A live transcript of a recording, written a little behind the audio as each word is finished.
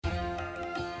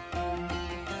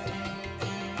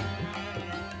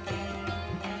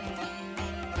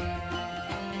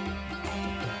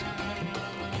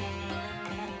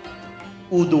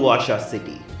Uduasha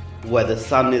city, where the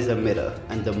sun is a mirror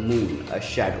and the moon a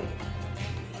shadow.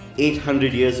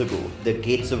 800 years ago, the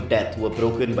gates of death were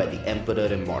broken by the Emperor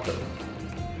Immortal.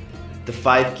 The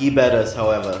five key bearers,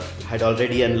 however, had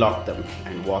already unlocked them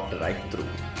and walked right through.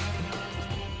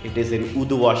 It is in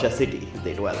Uduasha city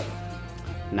they dwell.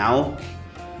 Now,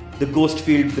 the ghost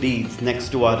field breathes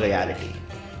next to our reality,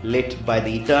 lit by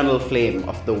the eternal flame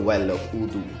of the well of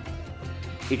Udu.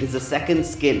 It is a second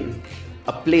skin,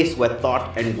 a place where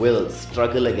thought and will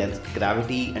struggle against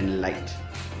gravity and light.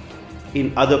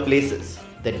 In other places,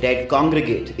 the dead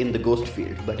congregate in the ghost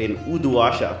field, but in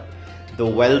Uduasha, the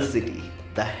well city,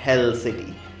 the hell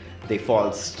city, they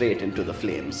fall straight into the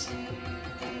flames.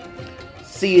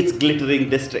 See its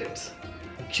glittering districts: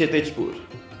 Kshitijpur,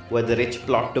 where the rich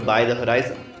plot to buy the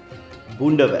horizon;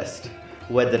 Bunda West,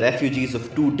 where the refugees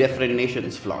of two different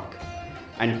nations flock;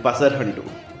 and Pasarhantu,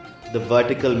 the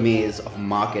vertical maze of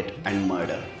market and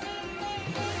murder.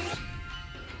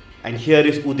 And here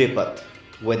is Udepat,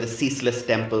 where the ceaseless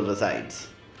temple resides.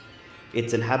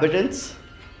 Its inhabitants,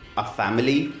 a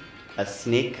family, a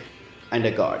snake, and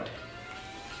a god.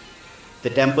 The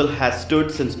temple has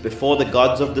stood since before the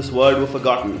gods of this world were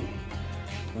forgotten.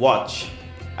 Watch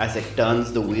as it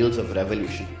turns the wheels of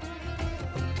revolution.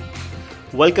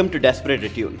 Welcome to Desperate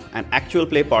Attune, an actual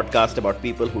play podcast about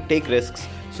people who take risks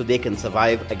so they can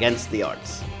survive against the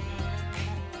odds.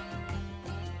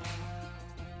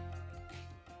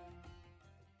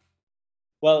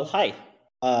 Well, hi.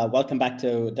 Welcome back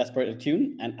to Desperate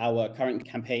Attune and our current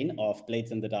campaign of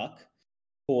Blades in the Dark,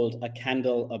 called A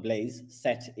Candle Ablaze,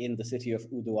 set in the city of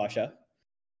Uduasha.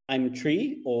 I'm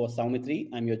Tree, or Saumitri.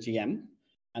 I'm your GM,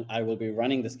 and I will be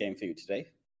running this game for you today.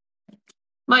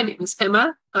 My name is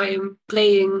Emma. I am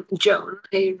playing Joan,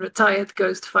 a retired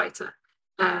ghost fighter,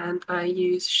 and I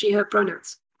use she/her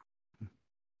pronouns.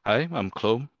 Hi, I'm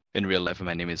Chloe. In real life,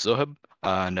 my name is Zohab,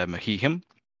 and I'm a he/him,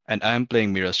 and I'm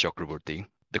playing Miraz Chakraborty,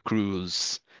 the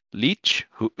crew's leech,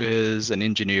 who is an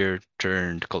engineer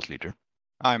turned cult leader.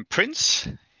 I'm Prince,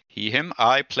 he/him.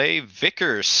 I play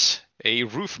Vickers, a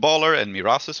roof baller and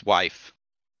Miraz's wife.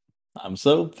 I'm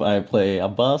Soap. I play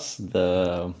Abbas,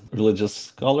 the religious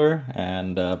scholar,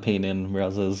 and pain in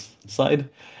Miraz's side.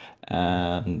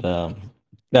 And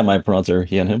my pronouns are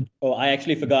he and him. Oh, I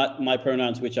actually forgot my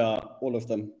pronouns, which are all of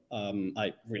them.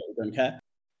 I really don't care.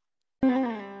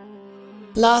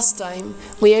 Last time,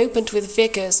 we opened with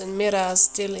Vickers and Miraz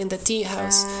still in the tea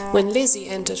house when Lizzie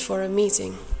entered for a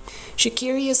meeting. She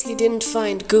curiously didn't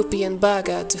find Guppy and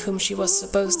Baga, to whom she was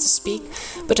supposed to speak,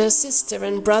 but her sister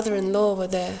and brother-in-law were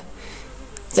there.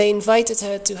 They invited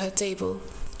her to her table.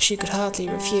 She could hardly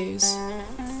refuse.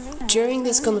 During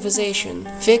this conversation,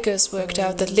 Vickers worked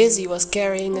out that Lizzie was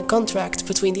carrying a contract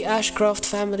between the Ashcroft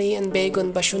family and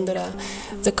Begun Bashundara,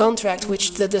 the contract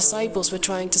which the disciples were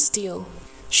trying to steal.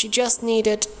 She just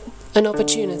needed an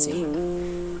opportunity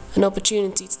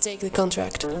to take the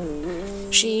contract.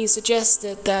 She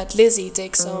suggested that Lizzie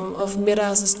take some of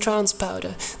Miraz's trance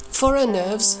powder for her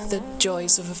nerves, the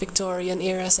joys of a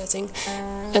Victorian-era setting,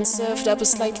 and served up a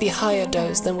slightly higher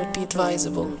dose than would be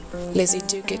advisable. Lizzie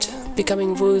took it,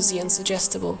 becoming woozy and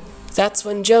suggestible. That's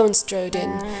when Joan strode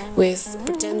in, with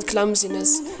pretend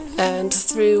clumsiness, and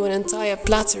threw an entire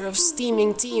platter of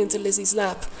steaming tea into Lizzie's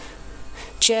lap.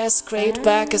 Chairs scraped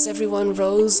back as everyone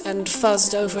rose and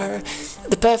fuzzed over her,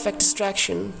 the perfect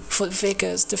distraction for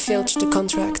Vickers to filch the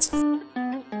contract.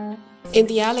 In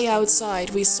the alley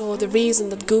outside, we saw the reason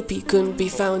that Guppy couldn't be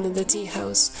found in the tea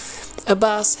house.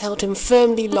 Abbas held him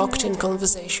firmly locked in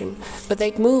conversation, but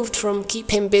they'd moved from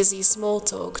keep him busy small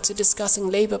talk to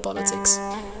discussing labor politics.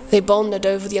 They bonded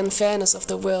over the unfairness of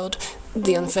the world,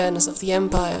 the unfairness of the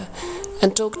empire,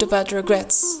 and talked about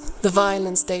regrets, the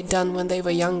violence they'd done when they were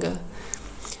younger.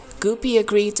 Guppy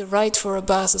agreed to write for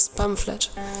Abbas's pamphlet,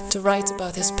 to write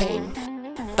about his pain.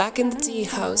 Back in the tea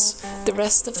house, the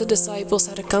rest of the disciples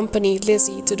had accompanied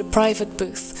Lizzie to the private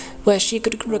booth, where she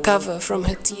could recover from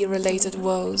her tea-related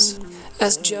woes.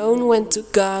 As Joan went to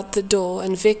guard the door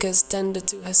and Vickers tended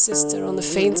to her sister on the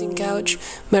fainting couch,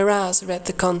 Miraz read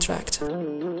the contract.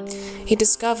 He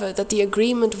discovered that the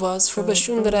agreement was for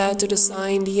Bashundara to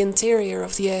design the interior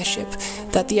of the airship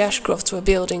that the Ashcrofts were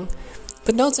building.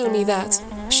 But not only that,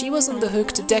 she was on the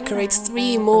hook to decorate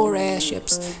 3 more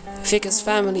airships. Vickers'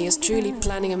 family is truly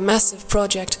planning a massive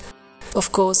project.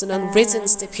 Of course, an unwritten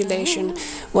stipulation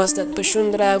was that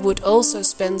Bashundara would also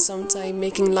spend some time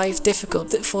making life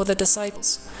difficult for the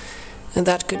disciples. And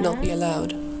that could not be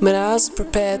allowed. Miraz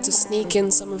prepared to sneak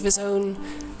in some of his own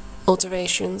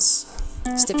alterations,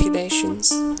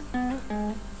 stipulations.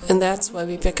 And that's where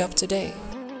we pick up today.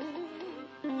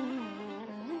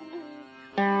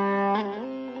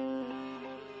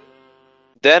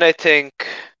 Then I think,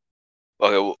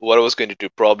 okay, what I was going to do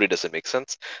probably doesn't make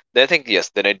sense. Then I think, yes,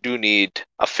 then I do need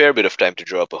a fair bit of time to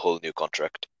draw up a whole new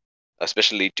contract,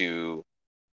 especially to.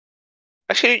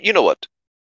 Actually, you know what?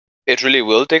 It really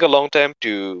will take a long time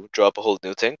to draw up a whole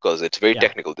new thing because it's very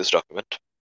technical, this document.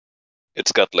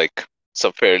 It's got like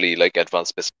some fairly like advanced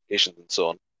specifications and so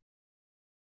on.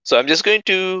 So I'm just going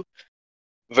to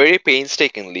very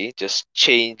painstakingly just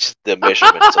change the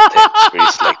measurements of things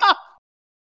very slightly.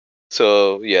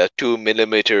 So yeah, 2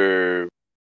 millimeter,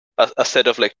 a set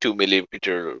of like 2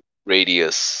 millimeter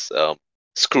radius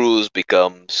screws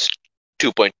becomes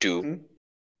 2.2,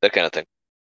 that kind of thing.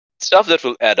 Stuff that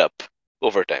will add up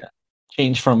over time.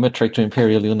 Change from metric to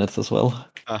imperial units as well.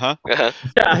 Uh-huh.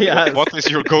 Yeah. What is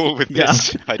your goal with Yeah.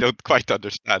 this? I don't quite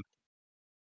understand.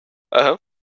 Uh-huh.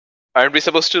 Aren't we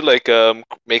supposed to like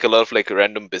make a lot of like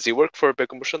random busy work for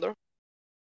Begum Bushandar?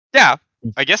 Yeah,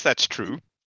 I guess that's true.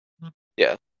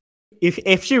 Yeah.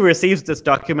 If she receives this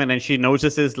document and she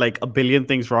notices like a billion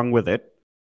things wrong with it,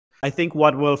 I think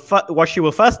what she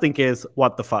will first think is,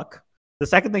 what the fuck? The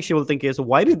second thing she will think is,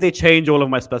 why did they change all of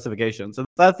my specifications? And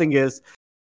the third thing is,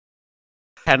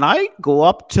 can I go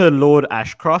up to Lord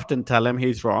Ashcroft and tell him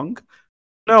he's wrong?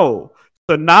 No.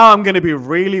 So now I'm going to be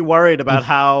really worried about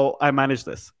how I manage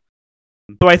this.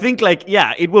 So I think, like,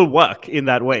 yeah, it will work in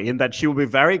that way, in that she will be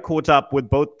very caught up with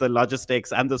both the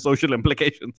logistics and the social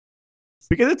implications.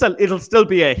 Because it'll still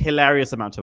be a hilarious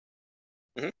amount of.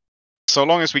 Mm-hmm. So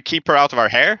long as we keep her out of our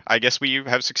hair, I guess we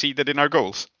have succeeded in our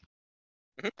goals.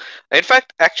 Mm-hmm. In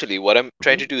fact, actually, what I'm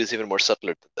trying to do is even more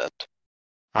subtler than that.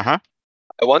 Uh-huh.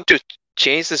 I want to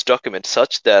change this document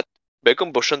such that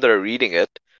Begum Bushan that are reading it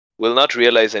will not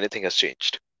realize anything has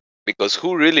changed. Because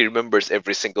who really remembers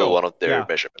every single one of their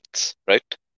measurements, right?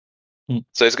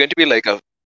 So it's going to be like a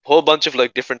whole bunch of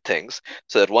like different things,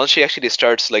 so that once she actually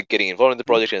starts like getting involved in the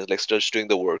project and like starts doing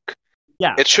the work,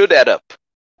 it should add up.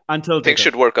 Until things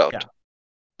should work out.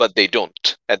 But they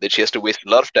don't. And then she has to waste a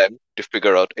lot of time to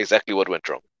figure out exactly what went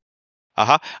wrong.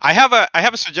 Uh-huh. I have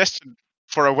a suggestion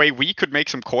for a way we could make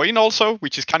some coin also,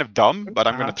 which is kind of dumb, but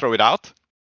I'm going to throw it out.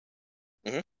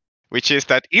 Mm-hmm. Which is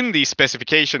that in these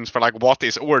specifications for like what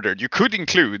is ordered, you could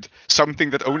include something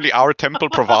that only our temple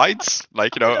provides.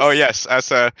 Like, you know, oh yes, as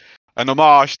an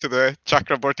homage to the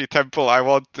Chakraborty temple, I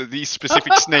want these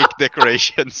specific snake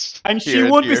decorations. And she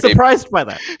won't be surprised by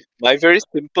that. My very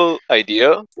simple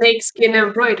idea. Snakeskin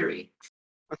embroidery.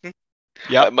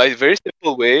 Yeah. My very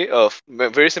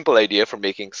simple idea for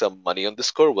making some money on this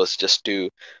score was just to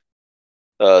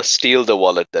steal the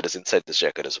wallet that is inside this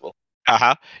jacket as well.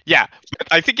 Uh-huh. Yeah, but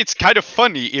I think it's kind of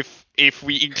funny if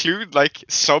we include like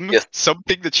something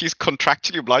that she's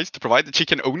contractually obliged to provide that she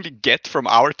can only get from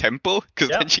our temple, because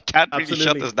then she can't really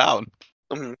shut us down.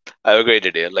 Mm-hmm. I have a great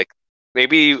idea. Like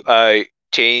maybe I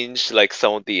change like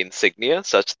some of the insignia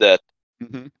such that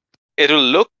it'll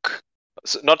look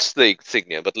not the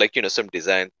insignia, but like, you know, some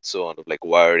design and so on, of like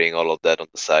wiring, all of that on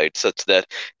the side, such that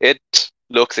it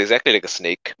looks exactly like a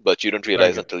snake, but you don't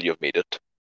realize until you've made it.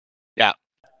 Yeah.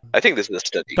 I think this is a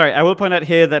study. Sorry, I will point out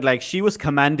here that like she was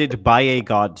commanded by a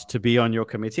god to be on your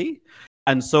committee.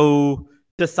 And so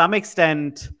to some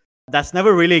extent, that's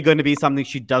never really going to be something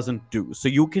she doesn't do. So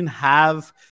you can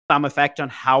have some effect on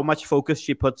how much focus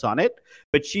she puts on it,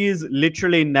 but she is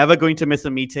literally never going to miss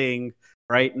a meeting,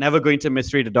 right? Never going to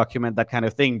misread a document, that kind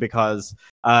of thing, because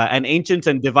an ancient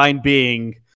and divine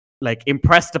being like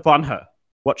impressed upon her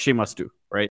what she must do,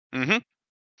 right? Mm-hmm.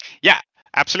 Yeah.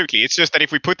 Absolutely. It's just that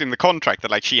if we put in the contract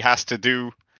that like she has to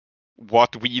do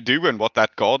what we do and what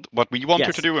we want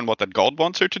her to do and what that god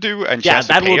wants her to do, and she has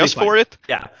to pay us for it.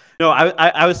 Yeah. No,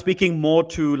 I was speaking more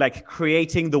to like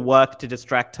creating the work to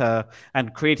distract her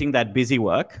and creating that busy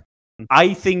work.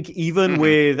 I think even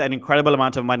with an incredible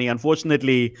amount of money,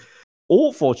 unfortunately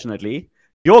or fortunately,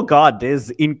 your god is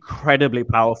incredibly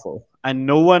powerful, and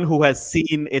no one who has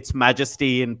seen its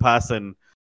majesty in person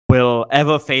will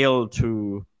ever fail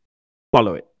to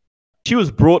follow it. She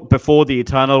was brought before the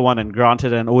Eternal One and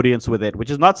granted an audience with it, which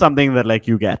is not something that like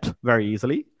you get very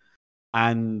easily.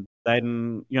 And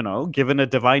then, you know, given a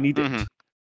divine edict,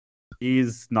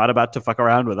 he's not about to fuck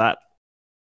around with that.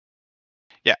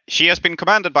 Yeah, she has been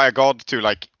commanded by a god to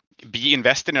like be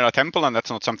invested in a temple, and that's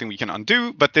not something we can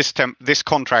undo. But this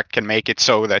contract can make it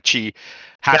so that she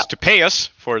has to pay us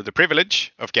for the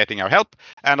privilege of getting our help,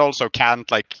 and also can't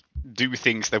like do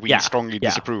things that we strongly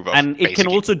disapprove of. And it can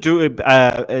also do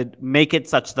make it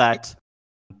such that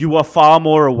you are far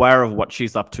more aware of what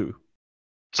she's up to.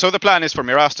 So the plan is for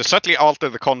Miraz to subtly alter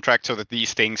the contract so that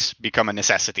these things become a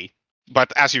necessity.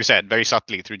 But as you said, very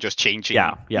subtly through just changing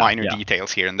minor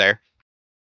details here and there.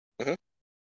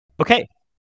 Okay.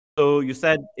 So you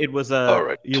said it was All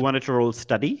right. you wanted to roll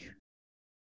study?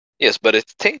 Yes, but I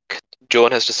think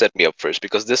Joan has to set me up first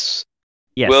because this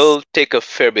Yes. will take a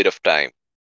fair bit of time.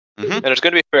 Mhm. And it's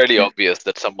going to be fairly obvious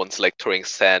that someone's like throwing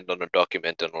sand on a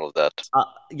document and all of that.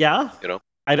 Yeah. You know?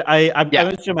 I'm Yeah.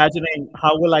 just imagining,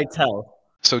 how will I tell?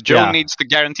 So Joan Yeah. needs to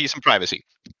guarantee some privacy.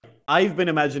 I've been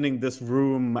imagining this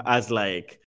room as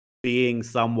like being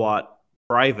somewhat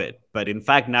private, but in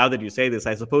fact, now that you say this,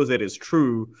 I suppose it is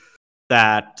true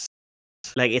that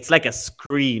like it's like a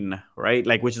screen, right?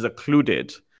 Like which is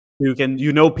occluded.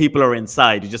 You know people are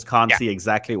inside, you just can't Yeah. see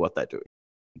exactly what they're doing.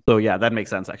 So yeah, that makes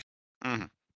sense actually. Mhm.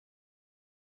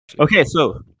 Okay,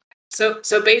 so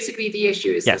So basically, the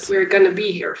issue is Yes. that we're going to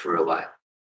be here for a while,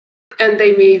 and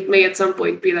they may at some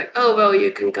point be like, "Oh well,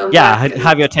 you can come yeah, back."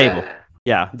 have and, your table.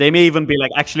 Yeah, they may even be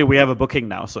like, actually, we have a booking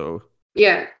now, so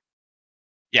Yeah.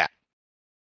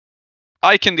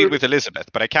 I can deal with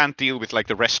Elizabeth, but I can't deal with like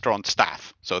the restaurant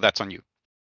staff. So that's on you.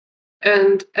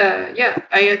 And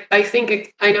I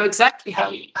think I know exactly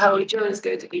how Joan is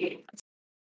going to be,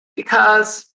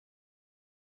 because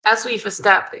as we've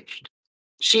established,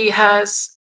 she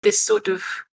has this sort of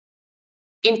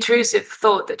intrusive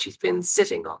thought that she's been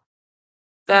sitting on,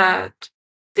 that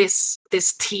this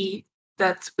tea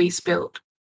that we spilled,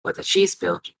 or that she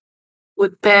spilled,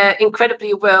 would pair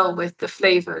incredibly well with the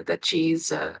flavor that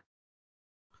she's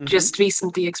just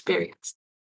recently experienced.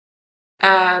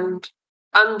 And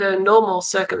under normal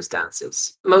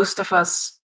circumstances, most of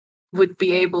us would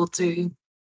be able to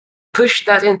push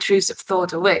that intrusive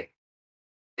thought away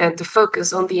and to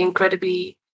focus on the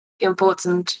incredibly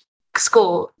important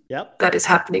score Yep. that is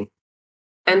happening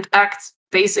and act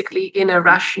basically in a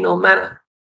rational manner.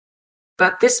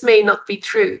 But this may not be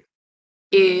true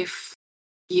if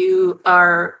you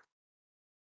are,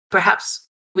 perhaps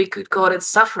we could call it,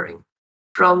 suffering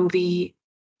from the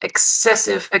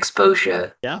excessive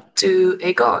exposure Yeah. to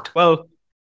a god. Well,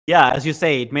 yeah, as you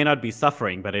say, it may not be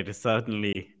suffering, but it is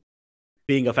certainly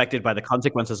being affected by the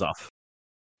consequences of.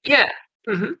 Yeah.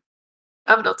 Mm-hmm.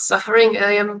 I'm not suffering.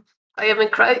 I am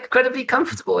incredibly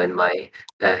comfortable in my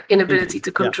inability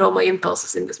to control my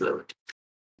impulses in this moment.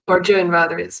 Or Joan,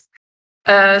 rather, is.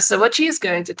 So what she's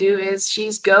going to do is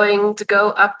she's going to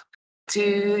go up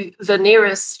to the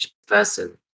nearest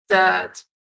person that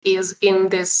is in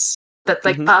this, that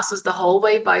like passes the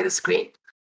hallway by the screen.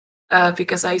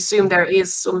 Because I assume there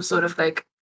is some sort of like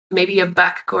maybe a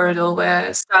back corridor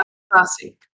where staff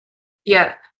passing.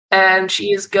 Yeah. And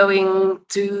she is going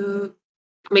to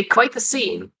make quite the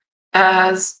scene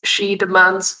as she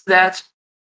demands that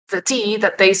the tea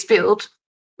that they spilled,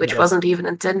 which wasn't even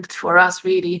intended for us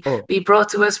really, be brought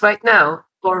to us right now,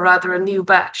 or rather a new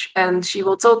batch. And she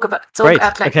will talk Great.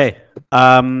 at length. Okay.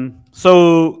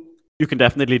 So you can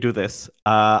definitely do this.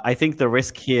 I think the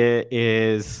risk here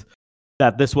is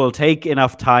that this will take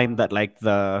enough time that like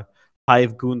the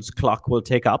Hive Goons clock will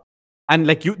take up. And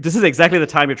like this is exactly the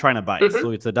time you're trying to buy.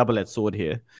 So it's a double-edged sword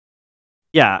here.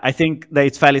 Yeah, I think that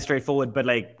it's fairly straightforward, but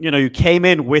like, you came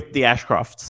in with the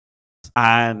Ashcrofts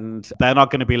and they're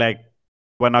not going to be like,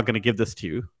 we're not going to give this to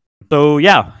you. So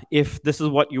yeah, if this is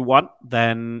what you want,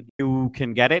 then you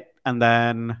can get it. And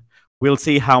then we'll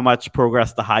see how much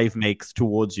progress the Hive makes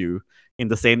towards you in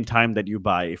the same time that you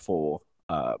buy for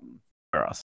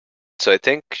us. So I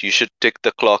think you should tick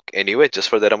the clock anyway, just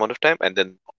for that amount of time, and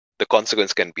then the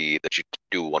consequence can be that you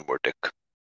do one more tick.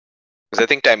 Because I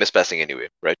think time is passing anyway,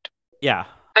 right? Yeah.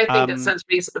 I think that sounds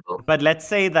reasonable. But let's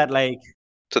say that like...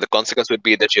 So the consequence would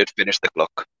be that you had finished the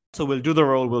clock. So we'll do the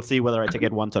roll, we'll see whether I tick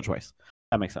it once or twice.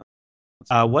 That makes sense.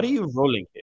 What are you rolling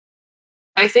here?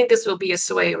 I think this will be a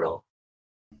sway roll.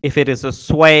 If it is a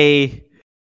sway,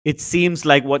 it seems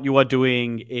like what you are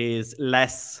doing is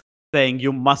less saying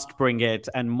you must bring it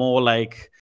and more like,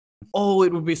 oh,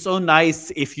 it would be so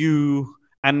nice if you,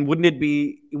 and wouldn't it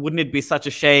be such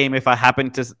a shame if I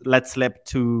happened to let slip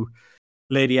to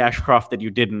Lady Ashcroft that you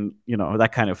didn't,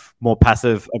 that kind of more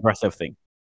passive aggressive thing.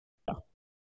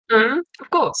 Of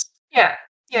course. Yeah.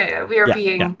 We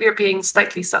are being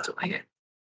slightly subtle here.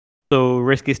 So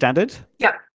risky standard?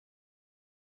 Yeah.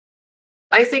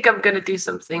 I think I'm gonna do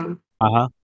something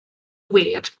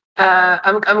weird.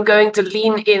 I'm going to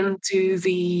lean into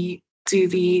the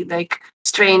like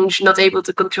strange, not able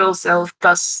to control self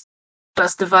plus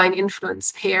divine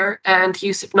influence here, and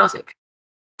use hypnotic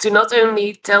to not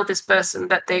only tell this person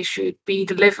that they should be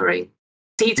delivering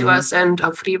tea to us, and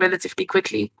hopefully relatively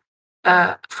quickly,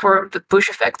 for the push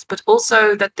effect, but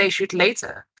also that they should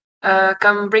later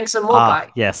come bring some more by.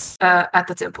 Yes. At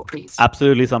the temple, please.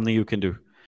 Absolutely something you can do.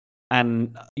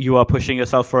 And you are pushing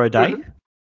yourself for a die?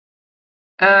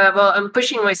 Well, I'm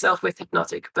pushing myself with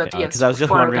hypnotic, but yes. Because I was just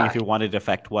for a wondering if die. you wanted to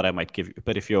affect what I might give you.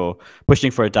 But if you're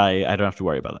pushing for a die, I don't have to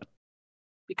worry about that.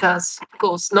 Because, of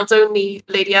course, not only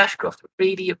Lady Ashcroft would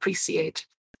really appreciate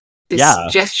this Yeah.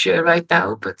 gesture right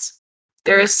now, but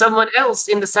there is someone else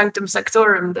in the Sanctum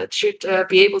Sanctorum that should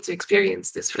be able to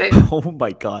experience this flavor. Oh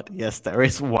my god, yes, there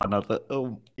is one other.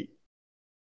 Oh,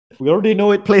 we already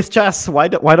know it plays chess. Why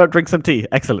not drink some tea?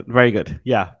 Excellent, very good.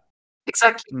 Yeah.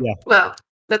 Exactly. Yeah. Well,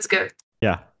 let's go.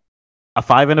 Yeah. A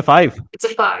 5 and a 5. It's a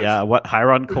 5. Yeah, what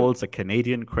Hiron calls a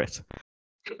Canadian crit.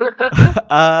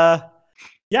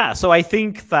 Yeah, so I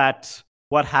think that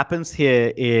what happens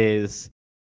here is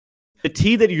the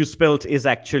tea that you spilt is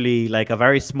actually like a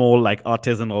very small, like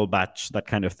artisanal batch, that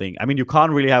kind of thing. I mean, you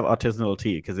can't really have artisanal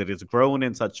tea because it is grown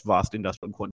in such vast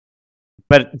industrial quantities.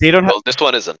 But they don't have. Well, this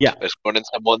one isn't. Yeah. It's grown in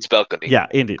someone's balcony. Yeah,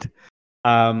 indeed.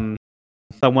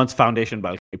 Someone's foundation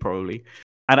balcony, probably.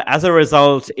 And as a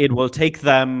result, it will take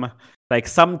them like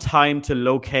some time to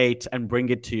locate and bring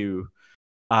it to you,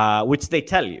 which they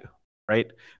tell you,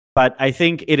 right? But I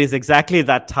think it is exactly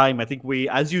that time. I think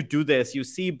as you do this, you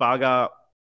see Baga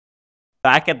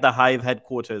back at the Hive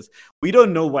headquarters. We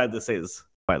don't know where this is,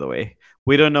 by the way.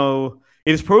 We don't know.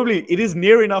 It is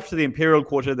near enough to the Imperial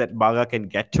Quarter that Baga can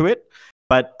get to it.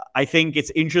 But I think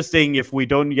it's interesting if we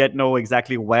don't yet know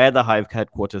exactly where the Hive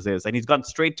headquarters is. And he's gone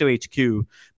straight to HQ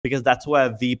because that's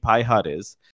where V. Piehard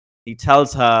is. He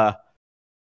tells her,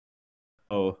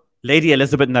 oh, Lady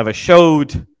Elizabeth never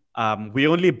showed. We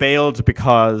only bailed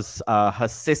because her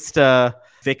sister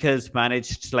Vickers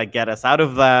managed to like get us out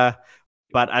of there.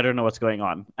 But I don't know what's going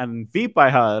on. And V.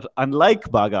 Piehard, unlike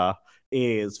Baga,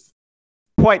 is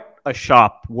quite a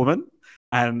sharp woman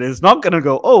and is not going to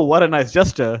go, oh, what a nice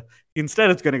gesture. Instead,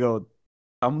 it's going to go,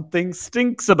 something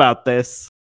stinks about this.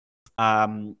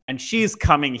 And she's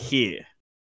coming here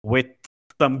with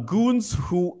some goons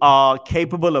who are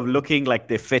capable of looking like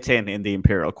they fit in the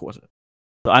Imperial Quarter.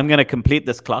 So I'm going to complete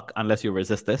this clock unless you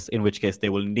resist this, in which case they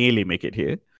will nearly make it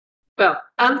here. Well,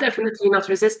 I'm definitely not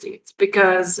resisting it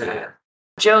because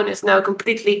Joan is now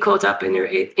completely caught up in her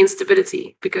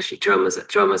instability because she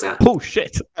traumas out. Oh,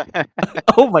 shit.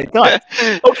 Oh, my God.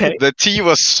 Okay. The tea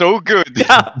was so good.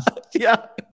 Yeah. Yeah.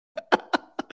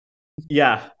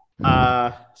 Yeah.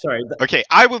 Sorry. Okay,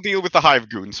 I will deal with the Hive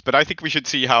goons, but I think we should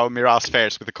see how Miraz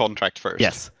fares with the contract first.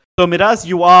 Yes. So Miraz,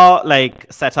 you are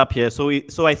like set up here. So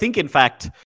I think in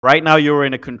fact right now you're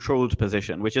in a controlled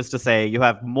position, which is to say you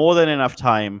have more than enough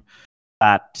time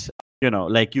that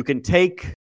like you can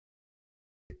take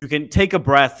a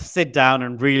breath, sit down,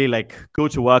 and really like go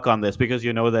to work on this because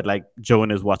you know that like Joan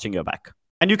is watching your back,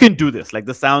 and you can do this. Like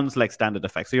this sounds like standard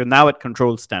effect. So you're now at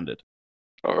controlled standard.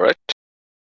 All right.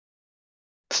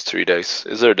 It's 3 dice.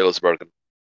 Is there a devil's bargain?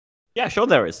 Yeah, sure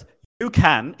there is. You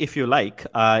can, if you like,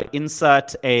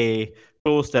 insert a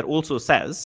clause that also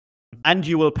says, and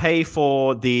you will pay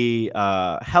for the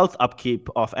health upkeep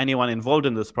of anyone involved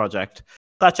in this project,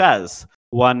 such as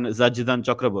one Zajidan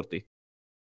Chakraborty.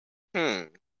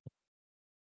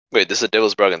 Wait, this is a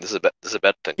devil's bargain. This is a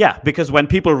bad thing. Yeah, because when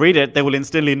people read it, they will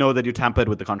instantly know that you tampered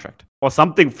with the contract. Or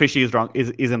something fishy is wrong,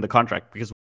 is in the contract,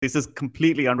 because this is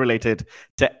completely unrelated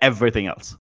to everything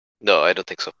else. No, I don't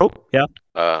think so. Oh, yeah.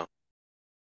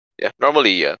 Yeah,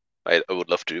 normally, yeah, I would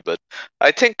love to, but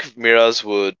I think Miraz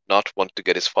would not want to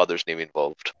get his father's name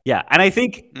involved. Yeah, and I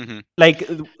think, like,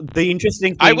 the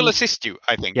interesting thing... I will assist you,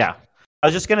 I think. Yeah. I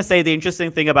was just going to say the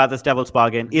interesting thing about this devil's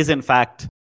bargain is, in fact,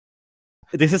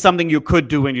 this is something you could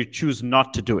do when you choose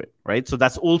not to do it, right? So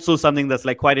that's also something that's,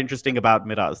 like, quite interesting about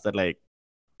Miraz, that, like,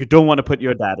 you don't want to put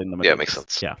your dad in the middle. Yeah, makes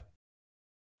sense. Yeah.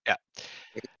 Yeah.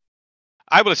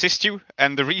 I will assist you,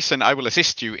 and the reason I will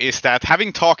assist you is that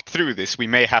having talked through this, we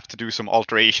may have to do some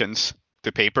alterations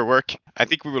to paperwork. I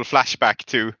think we will flash back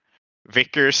to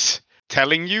Vickers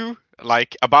telling you,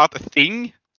 like, about a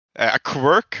thing, a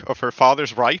quirk of her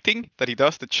father's writing that he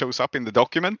does that shows up in the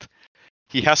document.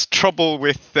 He has trouble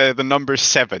with the number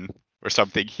 7 or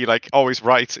something. He, like, always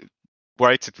writes it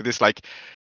with this, like,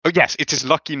 oh yes, it's his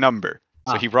lucky number.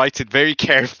 So he writes it very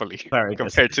carefully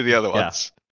compared to the other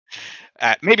ones.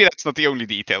 Maybe that's not the only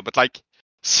detail, but like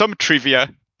some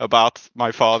trivia about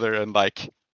my father and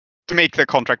like to make the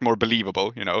contract more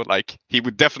believable, like he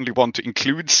would definitely want to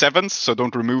include 7s, so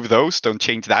don't remove those, don't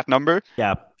change that number.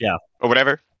 Yeah. Or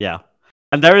whatever. Yeah.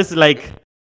 And there is like...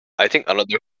 I think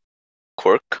another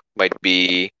quirk might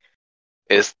be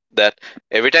is that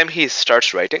every time he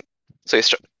starts writing, so he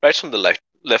writes from the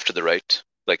left to the right,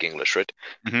 like English, right?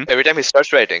 Mm-hmm. Every time he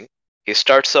starts writing, he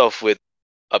starts off with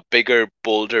a bigger,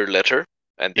 bolder letter,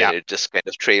 and then it just kind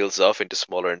of trails off into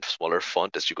smaller and smaller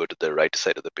font as you go to the right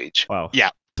side of the page. Wow. Yeah.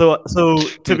 So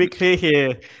to be clear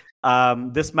here,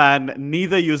 this man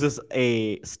neither uses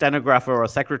a stenographer or a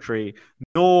secretary,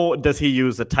 nor does he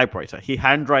use a typewriter. He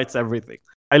handwrites everything.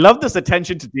 I love this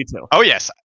attention to detail. Oh, yes.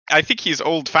 I think he's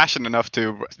old-fashioned enough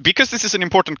to... Because this is an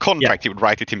important contract, he would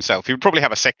write it himself. He would probably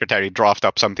have a secretary draft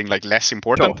up something like less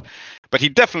important. Sure. But he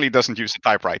definitely doesn't use a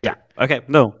typewriter. Yeah. Okay.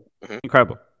 No.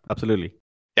 Incredible. Absolutely.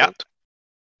 Yeah.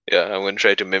 Yeah, I'm going to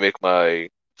try to mimic my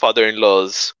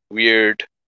father-in-law's weird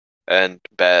and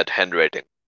bad handwriting,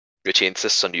 which he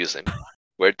insists on using,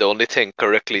 where the only thing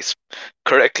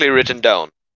correctly written down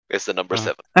is the number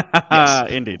 7.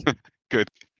 Yes. Indeed. Good.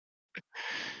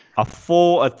 A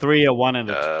 4, a 3, a 1, and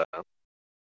a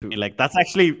 2. Like, that's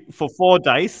actually, for 4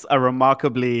 dice, a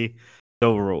remarkably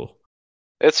low roll.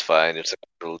 It's fine. It's a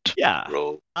controlled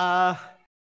roll.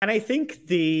 And I think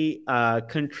the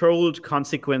controlled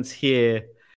consequence here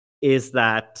is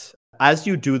that as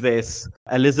you do this,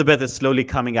 Elizabeth is slowly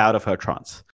coming out of her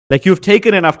trance. Like, you've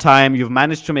taken enough time, you've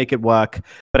managed to make it work,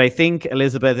 but I think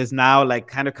Elizabeth is now like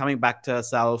kind of coming back to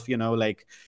herself, like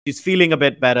she's feeling a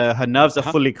bit better, her nerves are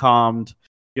fully calmed,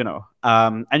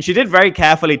 and she did very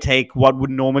carefully take what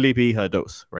would normally be her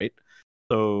dose, right?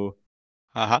 So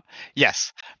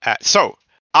yes. So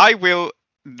I will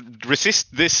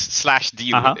resist this /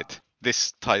 deal with it.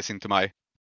 This ties into my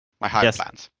hive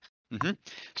plans.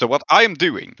 So what I am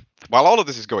doing while all of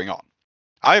this is going on,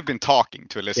 I have been talking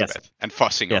to Elizabeth and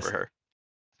fussing over her.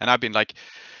 And I've been like,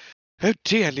 oh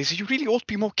dear, Lizzie, you really ought to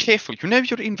be more careful. You know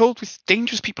you're involved with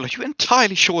dangerous people. Are you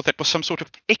entirely sure that was some sort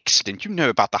of accident? You know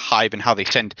about the hive and how they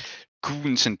send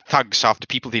goons and thugs after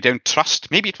people they don't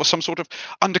trust. Maybe it was some sort of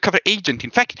undercover agent.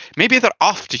 In fact, maybe they're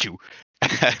after you.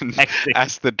 And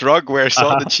as the drug wears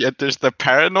on and she enters the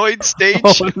paranoid stage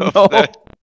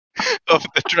of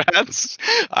the trance,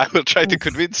 I will try to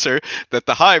convince her that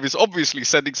the hive is obviously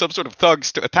sending some sort of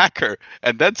thugs to attack her,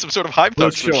 and then some sort of hive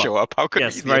thugs will show up. How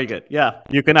convenient. Yes, very good. Yeah,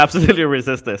 you can absolutely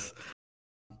resist this.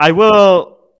 I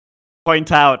will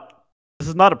point out, this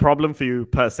is not a problem for you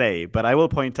per se, but I will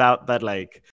point out that,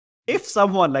 like, if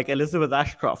someone like Elizabeth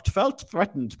Ashcroft felt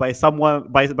threatened by someone,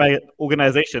 by an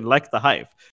organization like the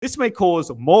hive, this may cause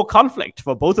more conflict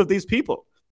for both of these people.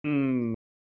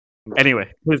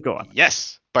 Anyway, please go on.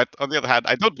 Yes, but on the other hand,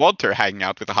 I don't want her hanging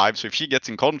out with the hive, so if she gets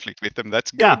in conflict with them,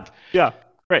 that's good. Yeah,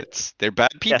 great. They're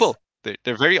bad people. Yes.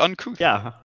 They're very uncouth.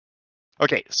 Yeah.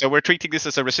 Okay, so we're treating this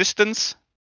as a resistance?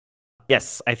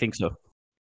 Yes, I think so.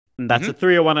 And that's a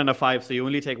 3, a 1, and a 5, so you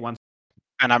only take 1.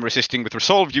 And I'm resisting with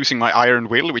resolve using my iron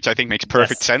will, which I think makes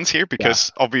perfect sense here,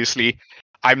 because obviously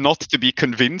I'm not to be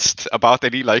convinced about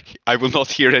any, like, I will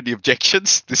not hear any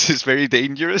objections. This is very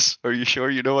dangerous. Are you sure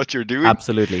you know what you're doing?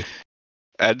 Absolutely.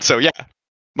 And so,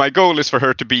 my goal is for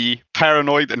her to be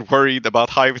paranoid and worried about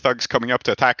hive thugs coming up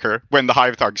to attack her when the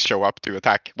hive thugs show up to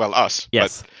attack, us.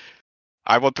 Yes. But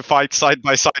I want to fight side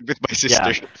by side with my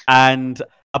sister. Yeah. And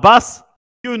Abbas,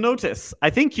 you notice, I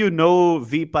think you know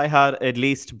Veep by heart, at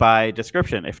least by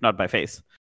description, if not by face.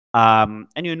 And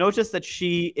you notice that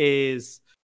she is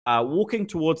walking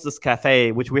towards this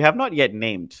cafe, which we have not yet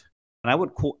named. And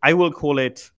I will call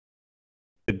it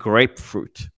the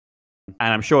Grapefruit.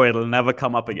 And I'm sure it'll never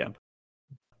come up again.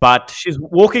 But she's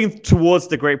walking towards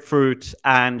the Grapefruit,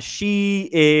 and she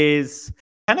is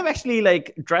kind of actually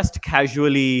like dressed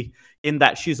casually in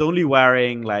that she's only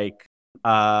wearing like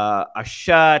a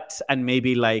shirt and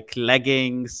maybe like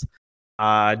leggings,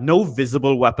 no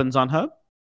visible weapons on her.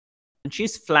 And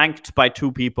she's flanked by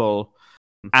 2 people,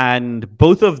 and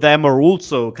both of them are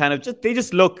also kind of they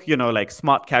just look, like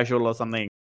smart casual or something.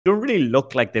 They don't really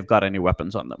look like they've got any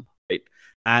weapons on them, right?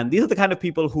 And these are the kind of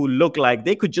people who look like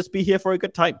they could just be here for a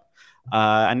good time.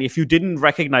 And if you didn't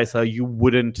recognize her, you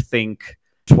wouldn't think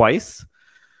twice.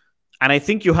 And I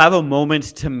think you have a moment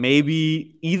to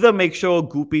maybe either make sure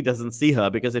Goopy doesn't see her,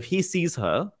 because if he sees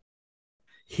her,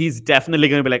 he's definitely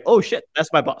going to be like, oh shit,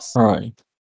 that's my boss. All right.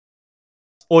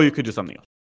 Or you could do something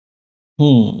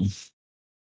else.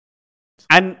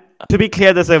 And to be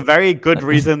clear, there's a very good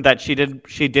reason that she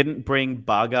didn't bring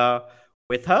Baga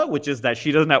with her, which is that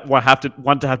she doesn't want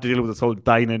to have to deal with this whole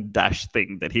dine and dash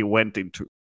thing that he went into.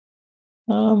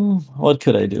 What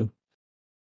could I do?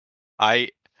 I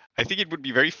think it would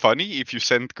be very funny if you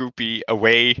sent Goopy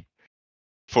away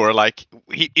for like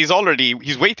he's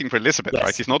waiting for Elizabeth,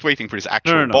 right? He's not waiting for his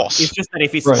actual boss. It's just that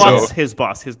if he spots his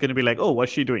boss, he's going to be like, "Oh,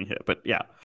 what's she doing here?" But yeah,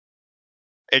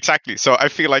 exactly. So I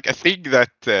feel like a thing that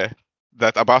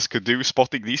Abbas could do,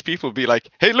 spotting these people, would be like,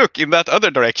 "Hey, look in that other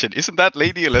direction. Isn't that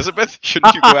Lady Elizabeth?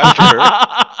 Shouldn't you go after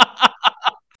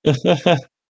her?"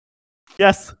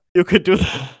 Yes, you could do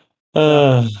that.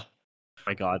 Oh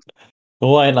my God.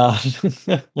 Why not?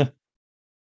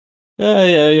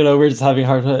 Yeah, we're just having a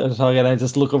hard talk, and I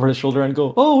just look over his shoulder and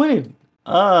go, "Oh wait,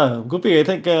 Goopy, I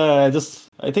think I just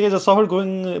saw her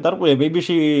going that way. Maybe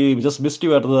she just missed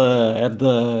you at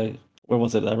the where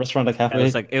was it? A restaurant, a cafe? It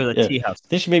was a tea house. I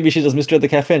think maybe she just missed you at the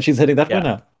cafe and she's heading that way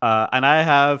now. And I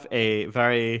have a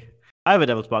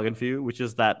devil's bargain for you, which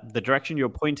is that the direction you're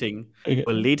pointing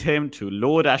will lead him to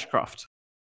Lord Ashcroft.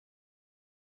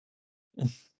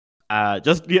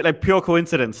 Just like pure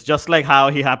coincidence, just like how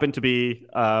he happened to be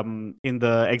in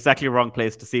the exactly wrong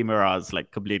place to see Miraz,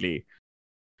 like completely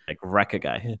like wreck a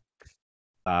guy.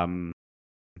 But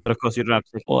of course you don't have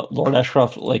to. Well, Lord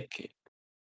Ashcroft, like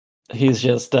he's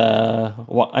just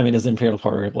his Imperial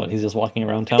Court, he's just walking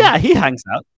around town. Yeah, he hangs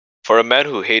out. For a man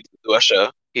who hates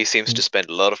Russia, he seems to spend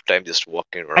a lot of time just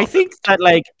walking around. I think that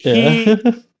like he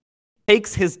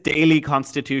takes his daily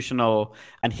constitutional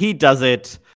and he does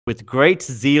it with great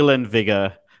zeal and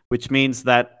vigor, which means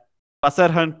that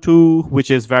Pasarhan 2,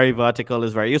 which is very vertical,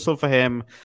 is very useful for him.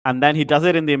 And then he does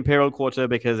it in the Imperial Quarter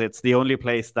because it's the only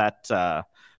place that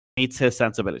meets his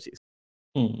sensibilities.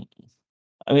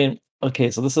 I mean,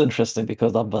 okay, so this is interesting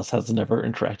because Abbas has never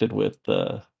interacted with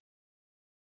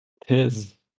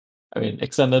his,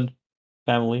 extended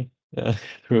family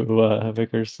through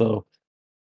Vickers. So,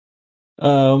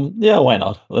 yeah, why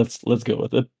not? Let's go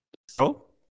with it. Oh,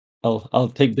 I'll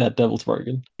take that devil's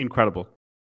bargain. Incredible.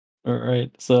 All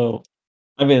right, so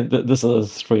I mean, this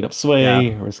is straight up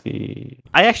sway, risky.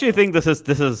 I actually think this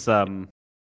is no,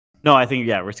 I think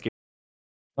risky.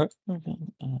 A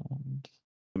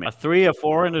 3, a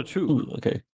 4, and a 2. Ooh,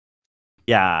 okay.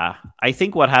 Yeah, I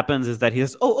think what happens is that he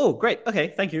says, "Oh, great,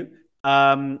 okay, thank you,"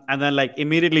 and then like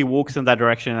immediately walks in that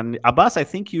direction. And Abbas, I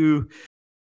think you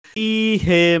see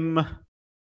him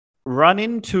run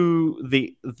into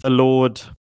the Lord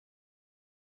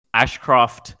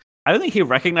Ashcroft. I don't think he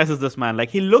recognizes this man.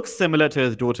 Like he looks similar to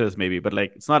his daughters, maybe, but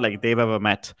like it's not like they've ever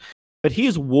met. But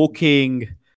he's walking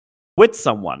with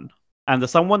someone. And the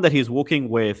someone that he's walking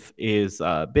with is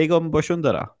Begum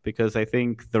Boshundara, because I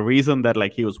think the reason that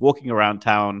like he was walking around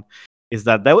town is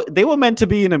that they were meant to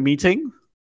be in a meeting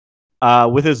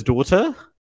with his daughter,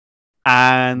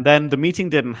 and then the meeting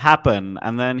didn't happen,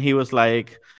 and then he was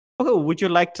like, "Oh, would you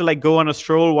like to like go on a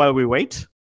stroll while we wait?"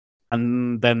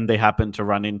 And then they happened to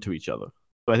run into each other.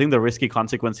 So I think the risky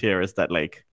consequence here is that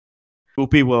like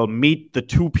Goopy will meet the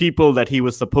two people that he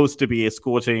was supposed to be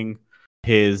escorting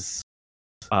his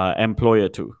employer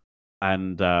to.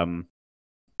 And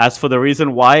as for the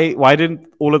reason why didn't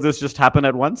all of this just happen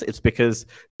at once, it's because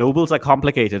nobles are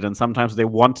complicated and sometimes they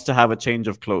want to have a change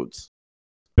of clothes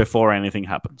before anything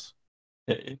happens.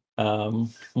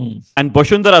 And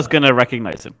Boshundara is going to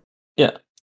recognize him. Yeah.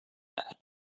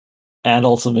 And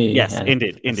also me. Yes, and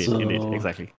indeed,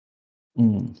 exactly.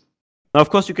 Now, of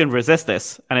course, you can resist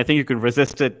this, and I think you can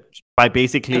resist it by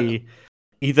basically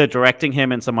either directing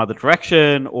him in some other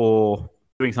direction or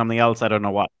doing something else. I don't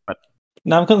know what. But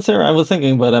now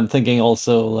I'm thinking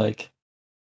also like,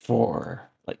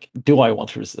 do I want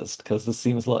to resist? Because this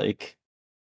seems like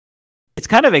it's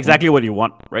kind of exactly what you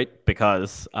want, right?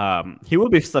 Because he will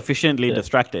be sufficiently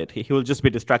distracted. He will just be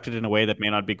distracted in a way that may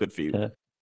not be good for you. Yeah.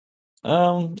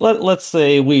 Let's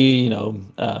say we,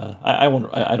 I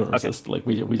don't resist. Okay. Like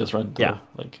we just run.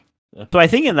 So I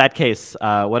think in that case,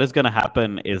 what is going to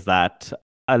happen is that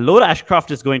Lord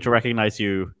Ashcroft is going to recognize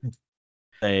you.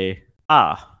 Say,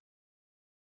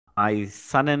 my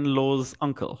son-in-law's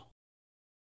uncle,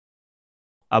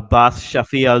 Abbas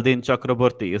Shafi al-Din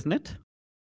Chakraborty, isn't it?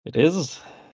 It is.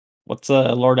 What's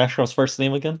Lord Ashcroft's first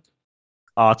name again?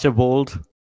 Archibald.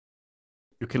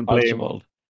 You can blame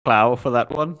Plow for that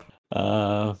one.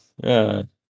 Yeah.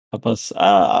 Abbas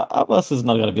is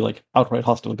not gonna be like outright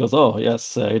hostile. It goes, oh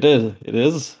yes, it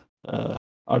is.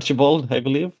 Archibald, I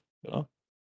believe.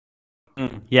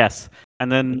 Yes,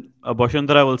 and then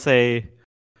Boshundara will say,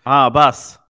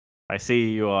 Abbas, I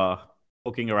see you are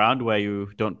poking around where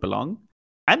you don't belong,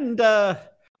 and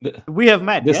we have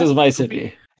met. This is my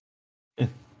city.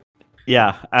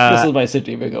 Yeah, this is my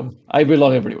city, Begum. I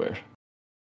belong everywhere.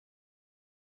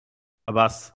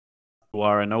 Abbas, you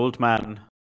are an old man.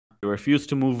 You refuse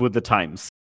to move with the times.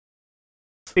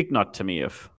 Speak not to me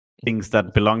of things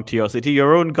that belong to your city.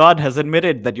 Your own god has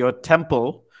admitted that your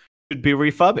temple should be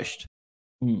refurbished.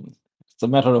 It's a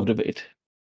matter of debate.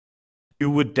 You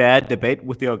would dare debate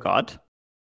with your god?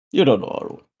 You don't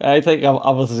know. I think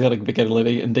Abbas is going to be getting a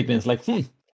little indignant. It's like,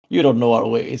 you don't know our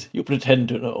ways. You pretend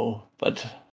to know, but...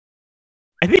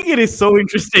 I think it is so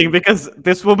interesting because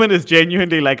this woman is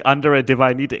genuinely like under a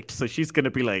divine edict. So she's going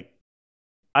to be like,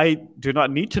 I do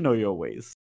not need to know your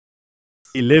ways.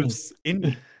 He lives in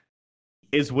me.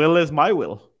 His will is my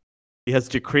will. He has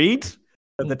decreed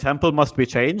that the temple must be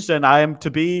changed, and I am to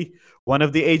be one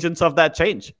of the agents of that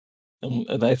change.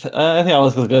 And I think I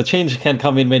was going to change can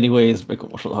come in many ways,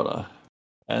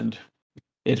 and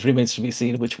it remains to be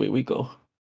seen which way we go.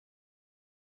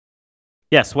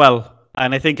 Yes, well,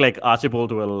 and I think like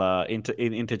Archibald will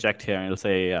interject here and he'll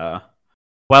say,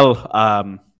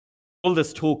 all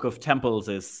this talk of temples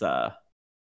is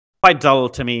quite dull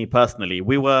to me personally.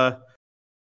 We were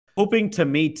hoping to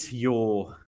meet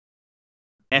your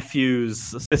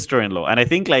nephew's sister-in-law, and I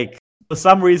think like for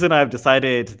some reason I've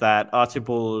decided that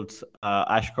Archibald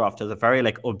Ashcroft has a very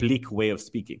like oblique way of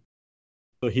speaking.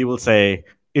 So he will say,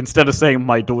 instead of saying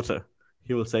my daughter,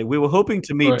 he will say, we were hoping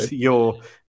to meet your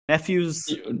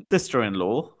nephew's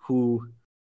sister-in-law who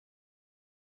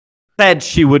said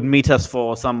she would meet us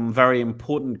for some very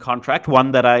important contract,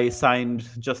 one that I signed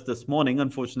just this morning.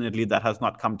 Unfortunately, that has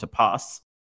not come to pass.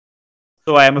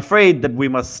 So I am afraid that we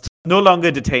must no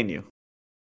longer detain you.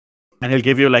 And he'll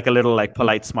give you like a little like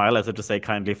polite smile as if to say,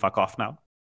 kindly fuck off now.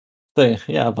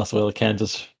 Boswell can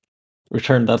just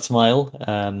return that smile.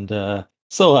 And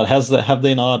so have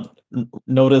they not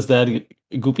noticed that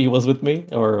Goopy was with me?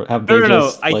 Or have they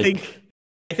just... No.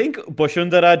 I think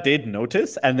Boshundara did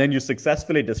notice, and then you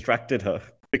successfully distracted her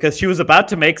because she was about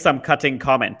to make some cutting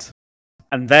comment.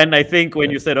 And then I think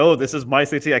when you said, oh, this is my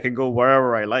city, I can go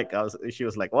wherever I like, she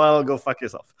was like, well, go fuck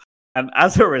yourself. And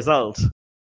as a result,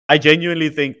 I genuinely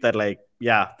think that, like,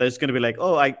 yeah, there's going to be like,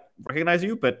 oh, I recognize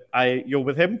you, but you're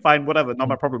with him? Fine, whatever, not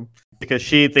my problem. Because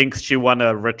she thinks she won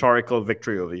a rhetorical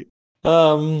victory over you.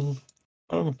 I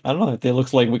don't know. It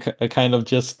looks like we kind of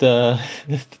just...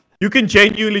 You can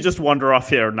genuinely just wander off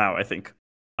here now, I think.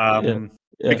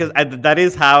 Because that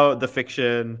is how the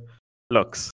fiction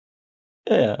looks.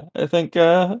 Yeah, I think,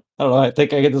 I don't know, I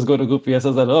think I can just go to Goopy and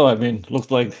says that, oh, I mean,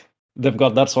 looks like they've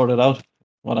got that sorted out.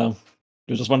 You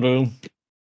just want to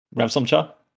grab some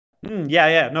cha?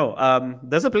 No.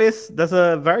 There's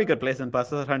a very good place in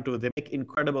Pasarantu. They make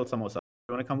incredible samosa.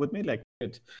 You want to come with me? Like,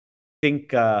 I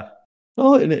think...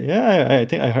 Oh yeah, I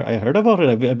think I heard about it.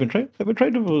 I've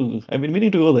been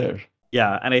meaning to go there.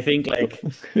 Yeah, and I think like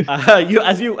you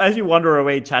as you wander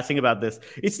away chatting about this,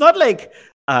 it's not like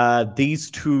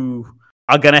these two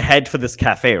are gonna head for this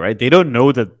cafe, right? They don't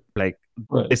know that like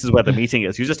this is where the meeting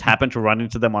is. You just happen to run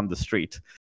into them on the street.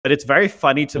 But it's very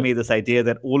funny to me, this idea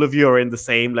that all of you are in the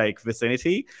same like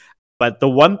vicinity, but the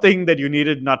one thing that you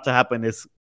needed not to happen is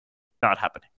not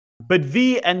happening. But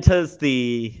V enters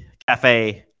the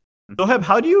cafe. Soheb,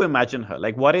 how do you imagine her?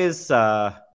 Like, what is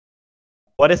her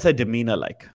demeanor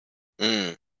like?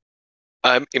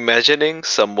 I'm imagining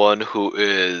someone who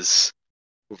is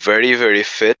very, very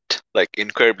fit, like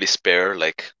incredibly spare,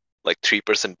 like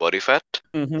 3% body fat,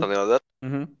 something like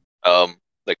that.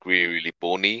 Like really, really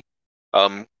bony.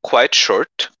 Quite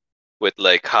short, with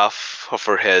like half of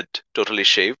her head totally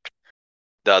shaved,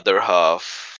 the other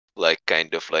half like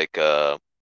kind of like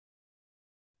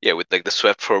with like the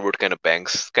swept forward kind of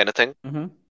bangs kind of thing.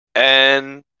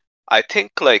 And I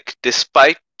think like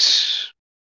but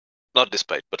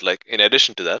like in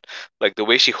addition to that, like the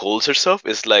way she holds herself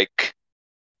is like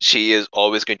she is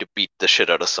always going to beat the shit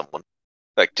out of someone.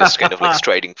 Like just kind of like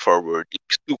striding forward,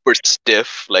 super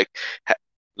stiff, like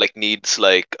needs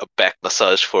like a back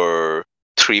massage for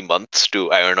 3 months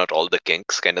to iron out all the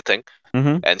kinks kind of thing.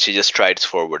 And she just strides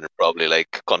forward and probably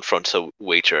like confronts a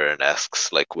waiter and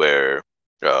asks like where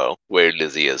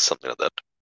Lizzie is, something like that.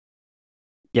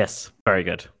 Yes, very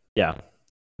good. Yeah.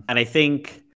 And I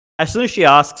think as soon as she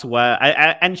asks where,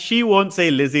 and she won't say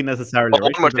Lizzie necessarily.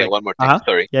 One more thing.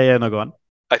 Sorry. Yeah, no, go on.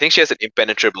 I think she has an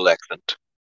impenetrable accent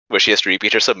where she has to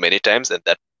repeat herself many times, and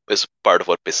that is part of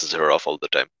what pisses her off all the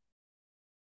time.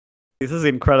 This is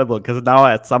incredible because now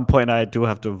at some point I do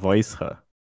have to voice her.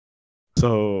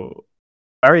 So,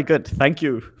 very good. Thank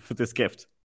you for this gift.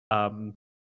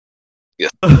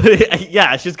 Yes.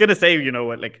 Yeah, she's gonna say, you know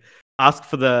what, like ask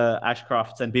for the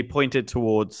Ashcrofts and be pointed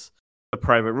towards the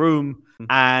private room,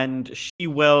 and she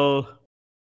will.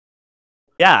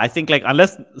 Yeah, I think like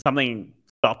unless something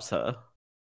stops her,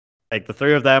 like the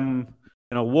three of them,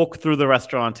 walk through the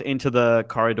restaurant into the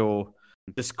corridor,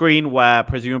 the screen where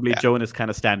presumably Joan is kind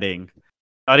of standing.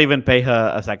 Not even pay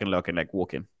her a second look and like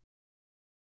walk in.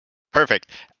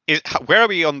 Perfect. Where are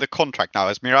we on the contract now?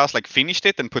 Has Miraz like finished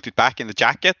it and put it back in the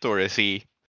jacket, or is he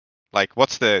like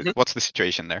what's the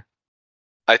situation there?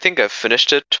 I think I've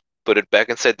finished it, put it back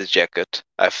inside the jacket.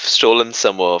 I've stolen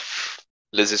some of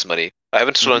Lizzie's money. I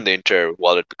haven't stolen the entire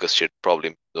wallet because she'd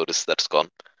probably noticed that's gone.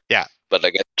 Yeah. But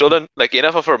like I've stolen like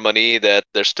enough of her money that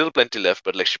there's still plenty left,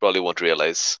 but like she probably won't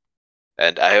realize.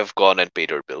 And I have gone and paid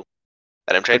her bill.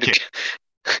 And I'm trying to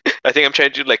I think I'm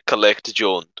trying to like collect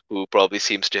Joan, who probably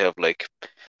seems to have like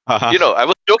I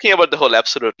was joking about the whole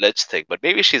absolute ledge thing, but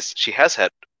maybe she has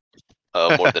had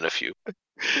more than a few.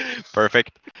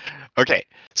 Perfect. Okay,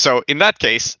 so in that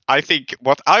case, I think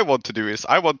what I want to do is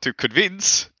I want to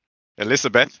convince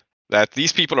Elizabeth that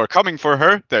these people are coming for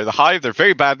her. They're the Hive. They're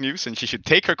very bad news, and she should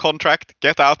take her contract,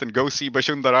 get out, and go see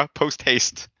Bashundara post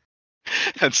haste.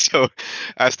 And so,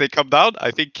 as they come down,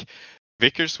 I think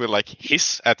Vickers will like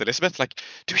hiss at Elizabeth, like,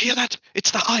 "Do you hear that?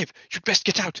 It's the Hive. You'd best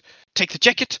get out. Take the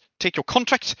jacket. Take your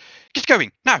contract. Get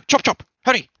going now. Chop chop.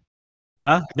 Hurry."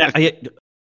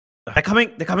 They're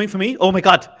coming. They're coming for me. Oh my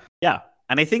god! Yeah,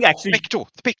 and I think actually, The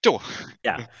big door.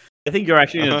 yeah, I think you're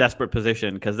actually in a desperate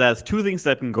position because there's two things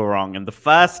that can go wrong, and the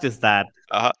first is that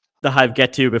the Hive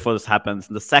get to you before this happens,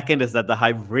 and the second is that the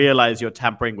Hive realize you're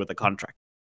tampering with the contract,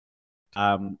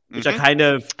 which are kind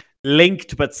of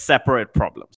linked but separate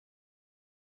problems.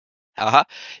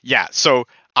 Yeah. So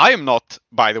I am not,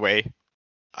 by the way,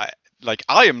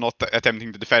 I am not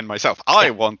attempting to defend myself.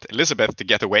 I want Elizabeth to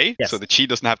get away so that she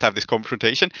doesn't have to have this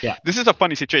confrontation. Yeah. This is a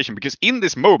funny situation because in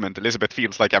this moment, Elizabeth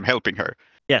feels like I'm helping her.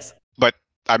 Yes. But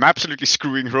I'm absolutely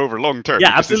screwing her over long term.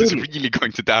 Yeah, because absolutely. This is really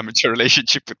going to damage her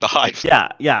relationship with the Hive.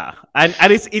 Yeah. And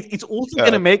it's also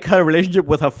going to make her relationship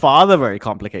with her father very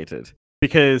complicated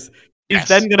because she's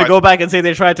then going to go back and say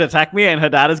they tried to attack me, and her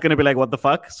dad is going to be like, "What the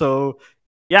fuck?" So,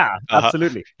 yeah,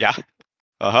 absolutely. Yeah.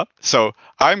 So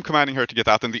I'm commanding her to get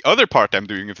out, and the other part I'm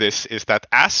doing of this is that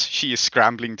as she is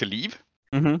scrambling to leave,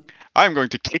 I'm going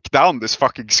to kick down this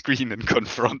fucking screen and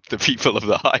confront the people of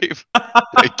the Hive.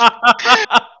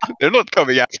 They're not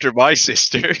coming after my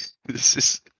sister. This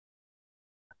is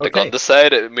like on the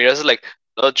side. Mira's is like,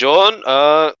 "No, John.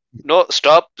 No,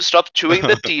 stop chewing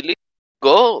the tea leaf.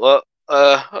 Go.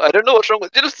 I don't know what's wrong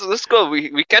with you. Let's go.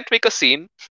 We can't make a scene."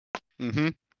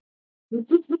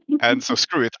 And so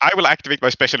screw it. I will activate my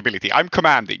special ability. I'm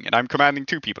commanding, and I'm commanding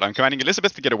two people. I'm commanding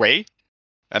Elizabeth to get away,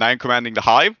 and I'm commanding the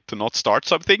Hive to not start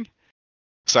something.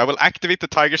 So I will activate the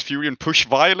Tiger's Fury and push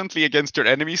violently against your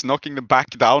enemies, knocking them back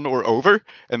down or over.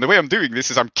 And the way I'm doing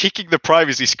this is I'm kicking the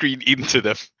privacy screen into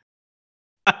them.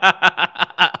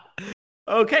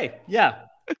 Okay, yeah.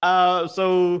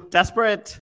 So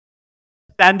desperate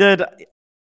standard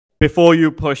before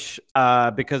you push,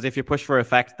 because if you push for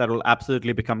effect, that will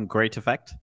absolutely become great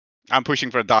effect. I'm pushing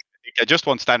for a dark. I just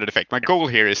want standard effect. My goal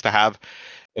here is to have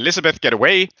Elizabeth get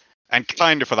away and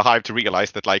kind of for the Hive to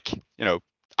realize that, like, you know,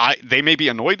 they may be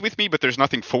annoyed with me, but there's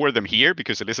nothing for them here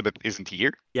because Elizabeth isn't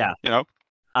here. Yeah. You know?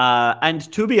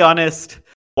 And to be honest,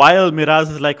 while Miraz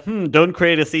is like, don't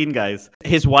create a scene, guys,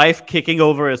 his wife kicking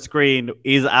over a screen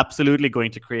is absolutely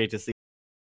going to create a scene.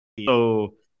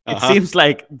 So it seems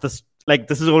like this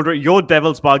is already your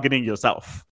devil's bargaining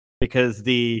yourself because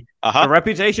the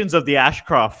reputations of the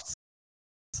Ashcrofts,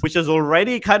 which has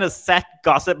already kind of set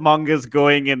gossip mongers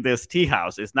going in this tea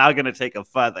house, is now going to take a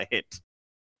further hit.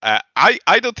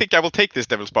 I don't think I will take this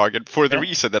devil's bargain for the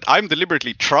reason that I'm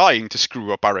deliberately trying to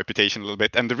screw up our reputation a little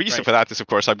bit. And the reason for that is, of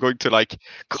course, I'm going to like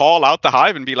call out the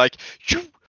Hive and be like, "You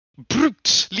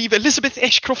brutes, leave Elizabeth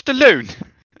Ashcroft alone."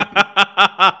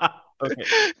 Okay,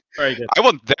 very good. I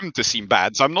want them to seem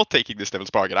bad, so I'm not taking this devil's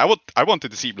bargain. I want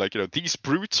it to seem like, you know, these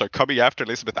brutes are coming after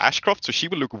Elizabeth Ashcroft, so she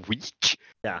will look weak.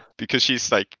 Yeah. Because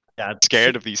she's like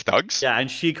scared of these thugs. Yeah, and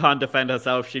she can't defend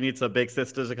herself. She needs her big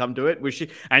sister to come do it.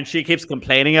 She keeps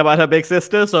complaining about her big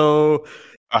sister, so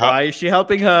why is she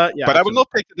helping her? Yeah, but I will not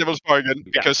take the devil's bargain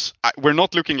because we're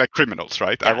not looking like criminals,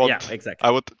 right? Yeah, exactly. I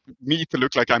want me to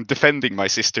look like I'm defending my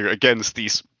sister against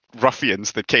these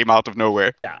ruffians that came out of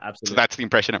nowhere. Yeah, absolutely. So that's the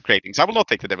impression I'm creating. So I will not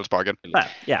take the devil's bargain.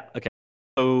 Yeah, okay.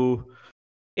 So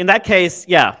in that case,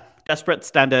 desperate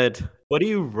standard. What are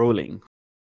you rolling?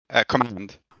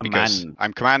 Command. Because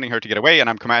I'm commanding her to get away and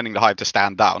I'm commanding the Hive to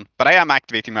stand down. But I am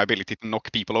activating my ability to knock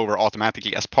people over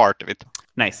automatically as part of it.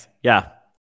 Nice. Yeah.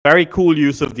 Very cool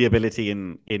use of the ability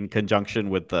in conjunction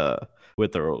with the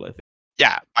roll, I think.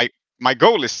 Yeah. My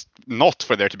goal is not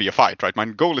for there to be a fight, right? My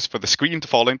goal is for the screen to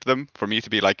fall into them, for me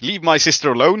to be like, leave my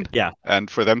sister alone. Yeah. And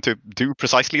for them to do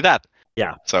precisely that.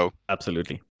 Yeah. So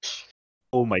absolutely.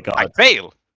 Oh my god. I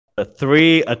fail. A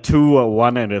 3, a 2, a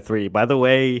 1, and a 3. By the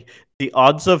way, the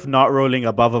odds of not rolling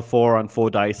above a 4 on 4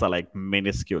 dice are like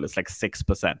minuscule. It's like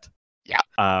 6%. Yeah.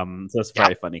 So it's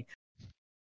very funny.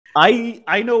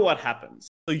 I know what happens.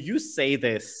 So you say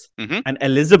this, and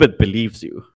Elizabeth believes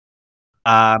you.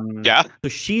 Yeah. So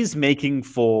she's making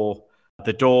for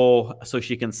the door so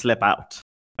she can slip out.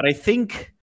 But I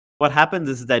think what happens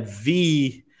is that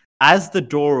V, as the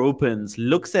door opens,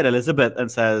 looks at Elizabeth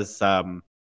and says, "Oh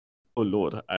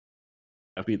Lord,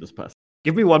 I'll be this person.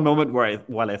 Give me one moment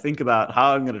while I think about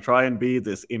how I'm going to try and be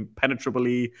this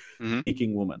impenetrably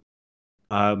speaking woman,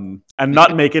 and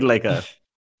not make it like a."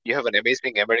 You have an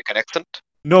amazing American accent.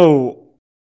 No,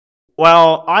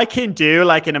 Well, I can do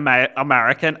like an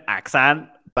American accent,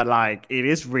 but like it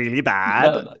is really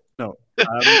bad. No.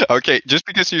 Okay, just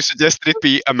because you suggested it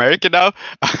be American now,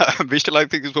 I'm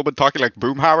visualizing this woman talking like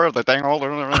Boomhauer, the thing all.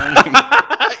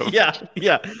 Yeah.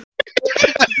 Yeah.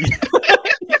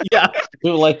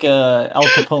 Do like a Al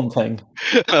Capone thing.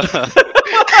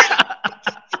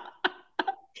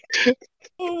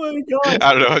 Oh my god.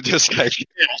 I don't know, just like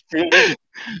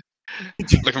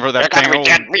looking for that thing.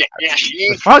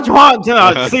 What you want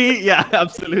to see? Yeah,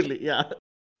 absolutely. Yeah.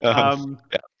 Yeah.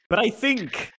 But I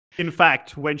think, in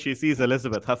fact, when she sees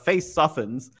Elizabeth, her face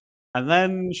softens, and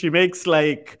then she makes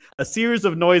like a series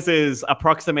of noises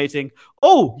approximating,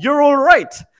 "Oh, you're all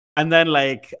right," and then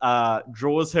like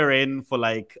draws her in for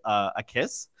like a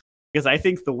kiss. Because I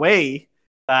think the way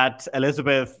that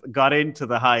Elizabeth got into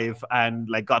the hive and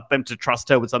like got them to trust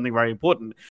her with something very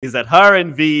important is that her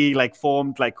and V like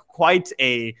formed like quite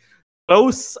a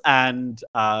close and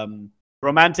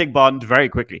romantic bond very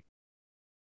quickly.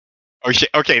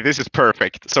 Okay, this is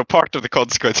perfect. So part of the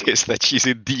consequence is that she's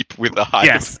in deep with the hive.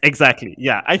 Yes, exactly.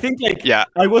 Yeah, I think like I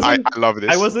love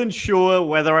this. I wasn't sure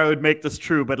whether I would make this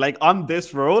true, but like on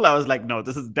this roll, I was like, no,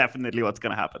 this is definitely what's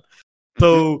gonna happen.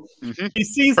 So she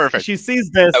sees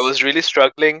this. I was really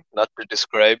struggling not to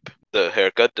describe the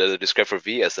haircut, describe for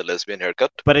V as a lesbian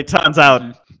haircut. But it turns out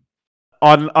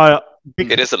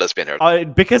it is a lesbian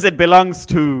haircut. because it belongs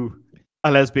to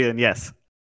a lesbian. Yes.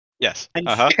 Yes. And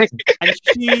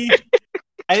she,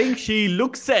 I think she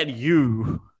looks at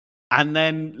you, and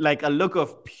then like a look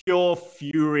of pure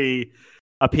fury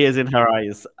appears in her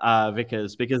eyes,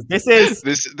 Vickers, because this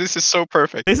is so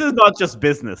perfect. This is not just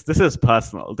business. This is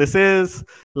personal. This is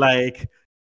like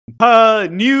her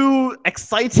new,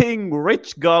 exciting,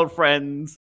 rich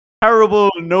girlfriend's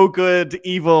terrible, no good,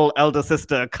 evil elder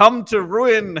sister come to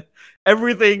ruin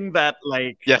everything that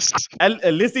like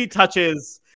Lizzie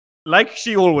touches, like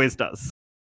she always does.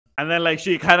 And then like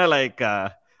she kind of like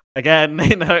again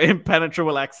in her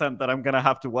impenetrable accent that I'm gonna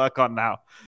have to work on now.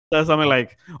 So something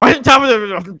like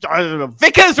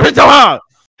Vickers.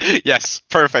 Yes,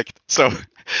 perfect. So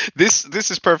this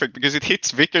is perfect because it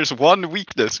hits Vickers' one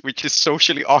weakness, which is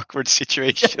socially awkward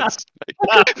situations.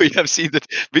 We have seen that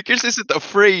Vickers isn't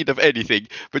afraid of anything,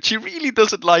 but she really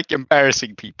doesn't like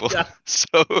embarrassing people.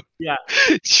 So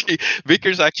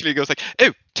Vickers actually goes like,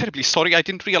 "Oh, terribly sorry, I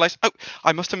didn't realize. Oh,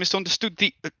 I must have misunderstood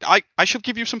the. I shall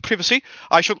give you some privacy.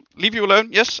 I shall leave you alone.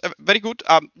 Yes, very good.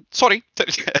 Sorry."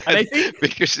 And I think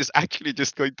Vickers is actually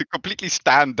just going to completely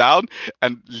stand down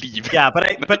and leave. Yeah,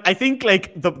 but I think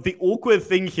like the awkward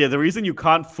thing here, the reason you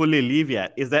can't fully leave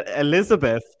yet is that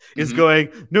Elizabeth is going,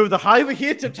 "No, the hive are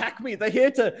here to attack me. They're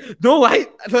here to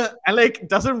and like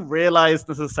doesn't realize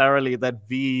necessarily that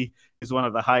V is one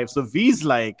of the hives. So V's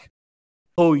like,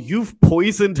 "Oh, you've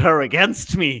poisoned her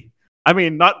against me." I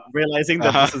mean, not realizing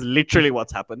that this is literally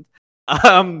what's happened.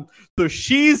 So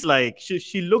she's like,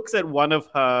 she looks at one of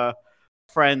her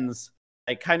friends,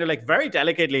 like kind of like very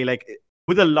delicately, like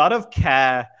with a lot of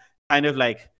care, kind of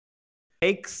like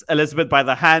takes Elizabeth by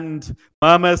the hand,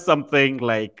 murmurs something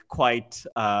like quite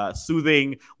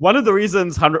soothing. One of the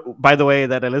reasons, by the way,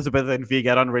 that Elizabeth and V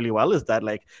get on really well is that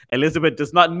like Elizabeth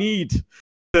does not need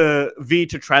V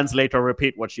to translate or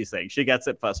repeat what she's saying. She gets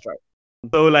it first try.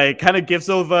 So like kind of gives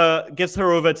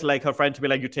her over to like her friend to be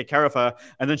like, "You take care of her,"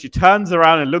 and then she turns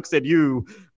around and looks at you,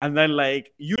 and then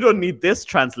like, "You don't need this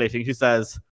translating." She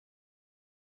says,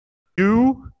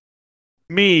 "You,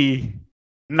 me,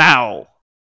 now."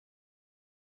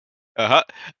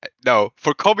 No,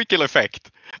 for comical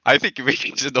effect, I think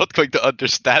Vickers is not going to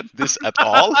understand this at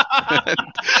all.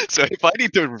 So if I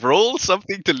need to roll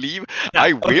something to leave,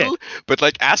 I will. Okay. But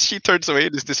like as she turns away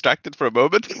and is distracted for a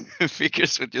moment,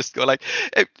 Vickers would just go like,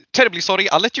 "Hey, terribly sorry,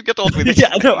 I'll let you get on with it."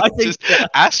 I think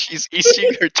as she's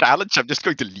issuing her challenge, I'm just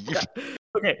going to leave.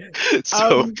 Okay.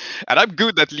 So and I'm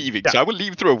good at leaving, so I will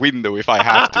leave through a window if I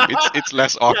have to. It's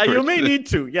less awkward. Yeah, you may need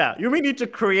to. Yeah, you may need to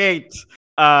create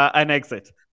an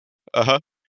exit.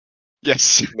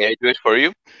 Yes. May I do it for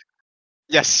you?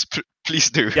 Yes, please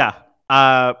do. Yeah.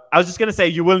 I was just gonna say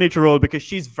you will need to roll because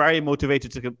she's very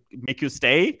motivated to make you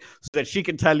stay, so that she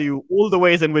can tell you all the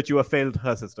ways in which you have failed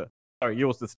her sister. Sorry,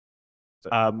 your sister.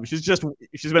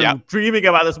 She's been dreaming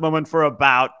about this moment for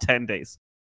about 10 days.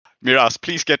 Miraz,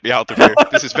 please get me out of here.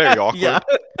 This is very awkward.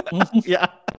 Yeah.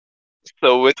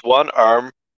 So with one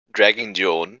arm dragging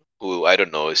Joan, who I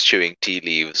don't know is chewing tea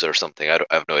leaves or something. I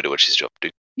have no idea what she's up to.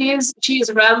 She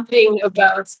is ramping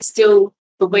about still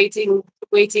waiting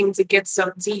to get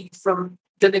some tea from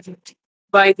delivered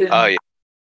by the. Oh, yeah.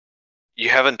 You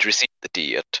haven't received the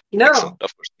tea yet. No. Excellent,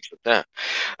 of course. Yeah.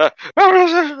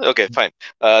 Okay, fine.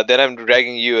 Then I'm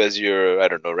dragging you as you're, I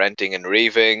don't know, ranting and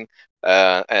raving.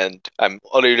 and I'm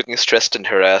already looking stressed and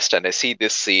harassed, and I see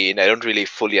this scene. I don't really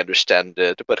fully understand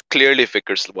it, but clearly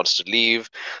Vickers wants to leave.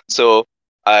 So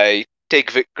I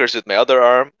take Vickers with my other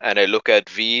arm, and I look at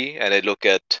V, and I look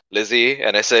at Lizzie,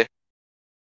 and I say,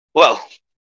 "Well,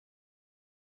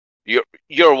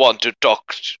 you're one to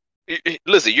talk,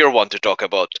 Lizzie. You're one to talk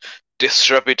about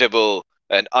disreputable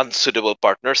and unsuitable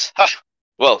partners. Ha!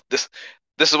 Well, this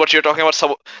is what you're talking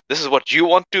about. This is what you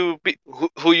want to be,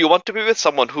 who you want to be with.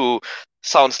 Someone who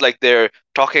sounds like they're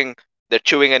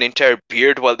chewing an entire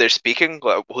beard while they're speaking,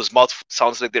 whose mouth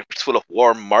sounds like they're full of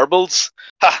warm marbles.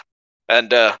 Ha!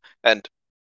 And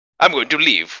I'm going to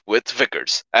leave with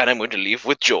Vickers, and I'm going to leave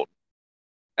with Joan,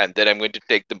 and then I'm going to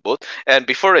take them both. And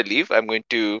before I leave, I'm going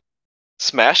to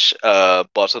smash a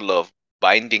bottle of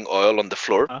binding oil on the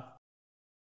floor. Huh?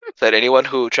 So that anyone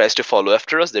who tries to follow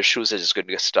after us, their shoes are just going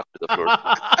to get stuck to the floor.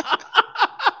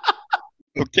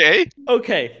 Okay.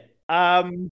 Okay.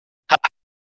 I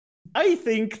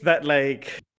think that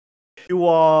you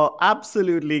are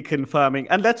absolutely confirming,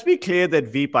 and let's be clear that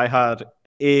V Paihar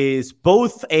is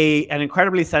both an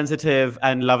incredibly sensitive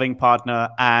and loving partner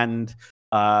and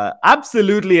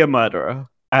absolutely a murderer.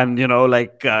 And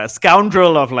a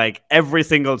scoundrel of every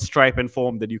single stripe and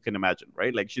form that you can imagine,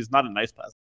 right? She's not a nice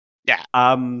person. Yeah.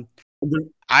 Um,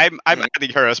 I'm adding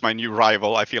her as my new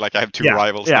rival. I feel like I have two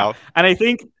rivals now. And I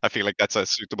think I feel like that's a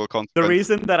suitable consequence. the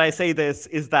reason that I say this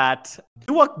is that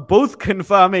you are both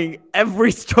confirming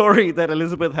every story that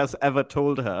Elizabeth has ever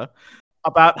told her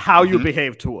about how you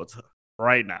behave towards her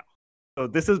right now. So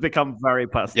this has become very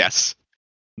personal. Yes.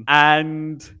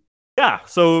 And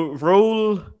so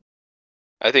roll.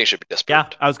 I think it should be desperate. Yeah,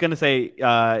 I was going to say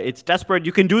it's desperate.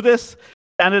 You can do this,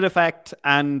 standard effect.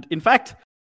 And in fact,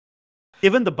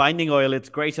 given the binding oil, it's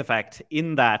great effect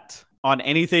in that on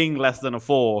anything less than a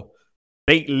 4,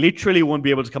 they literally won't be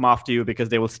able to come after you because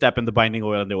they will step in the binding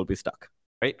oil and they will be stuck,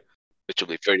 right? Which will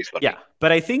be very funny. Yeah,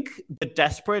 but I think the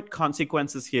desperate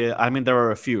consequences here, I mean, there are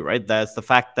a few, right? There's the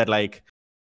fact that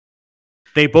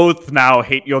they both now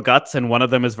hate your guts and one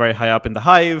of them is very high up in the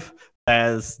hive.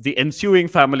 There's the ensuing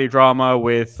family drama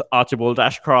with Archibald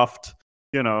Ashcroft.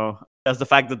 There's the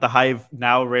fact that the hive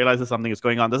now realizes something is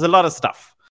going on. There's a lot of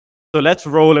stuff. So let's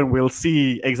roll and we'll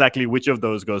see exactly which of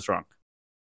those goes wrong.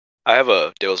 I have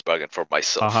a devil's bargain for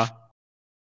myself. Uh-huh.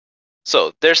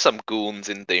 So there's some goons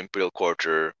in the Imperial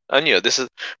Quarter, and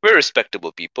we're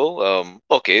respectable people.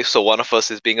 Okay, so one of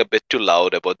us is being a bit too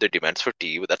loud about their demands for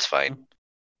tea, but that's fine.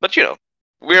 But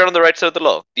we're on the right side of the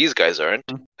law. These guys aren't,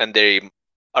 and they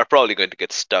are probably going to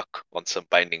get stuck on some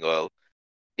binding oil.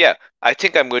 Yeah, I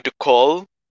think I'm going to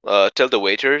tell the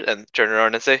waiter and turn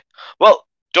around and say, "Well,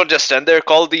 don't just stand there.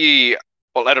 Call the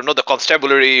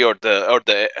constabulary or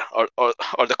the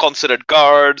consulate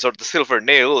guards or the silver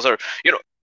nails or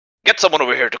get someone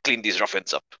over here to clean these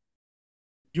ruffians up."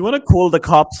 You want to call the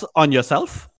cops on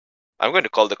yourself? I'm going to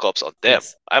call the cops on them.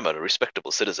 Yes. I'm a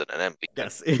respectable citizen and I'm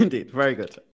Yes, indeed. Very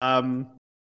good. So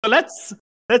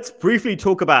let's briefly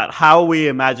talk about how we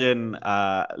imagine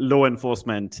law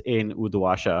enforcement in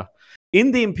Uduasha.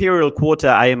 In the Imperial Quarter,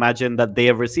 I imagine that they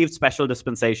have received special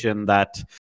dispensation that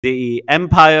the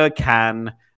Empire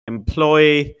can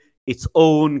employ its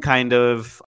own kind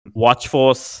of watch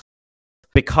force,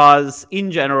 because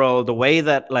in general, the way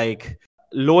that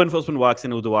law enforcement works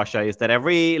in Uduasha is that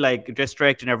every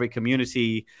district and every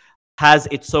community has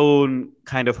its own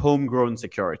kind of homegrown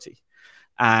security.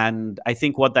 And I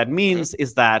think what that means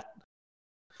is that,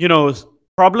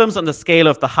 problems on the scale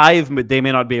of the hive, they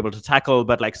may not be able to tackle,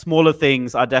 but smaller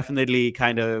things are definitely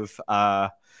kind of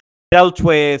dealt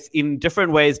with in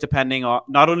different ways, depending on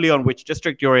not only on which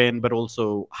district you're in, but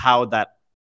also how that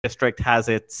district has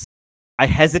its, I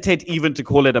hesitate even to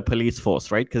call it a police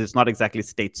force, right? Because it's not exactly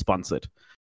state-sponsored.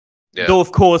 Yeah. Though,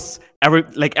 of course,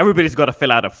 everybody's got to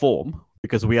fill out a form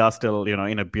because we are still,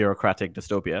 in a bureaucratic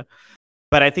dystopia.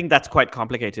 But I think that's quite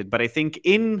complicated. But I think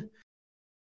in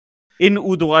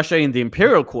Uduasha, in the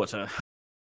Imperial Quarter,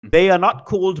 they are not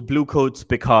called Bluecoats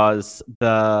because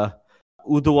the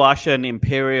Uduashan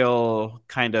Imperial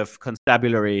kind of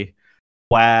constabulary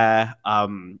wear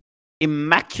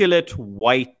immaculate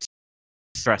white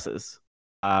dresses.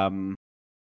 And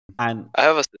I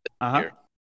have a suggestion here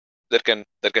that can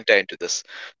tie into this.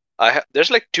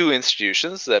 There's 2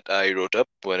 institutions that I wrote up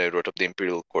when I wrote up the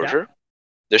Imperial Quarter. Yeah.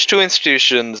 There's 2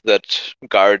 institutions that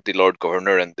guard the Lord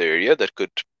Governor and the area that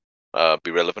could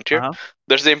be relevant here.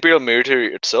 There's the Imperial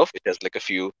Military itself. It has a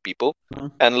few people,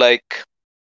 and I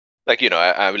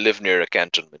live near a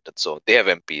cantonment, and so they have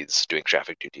MPs doing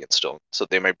traffic duty and so on. So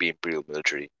they might be Imperial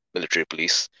military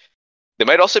police. They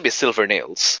might also be Silver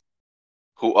Nails,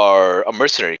 who are a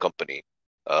mercenary company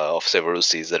of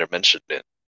Severuses that are mentioned in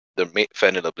They're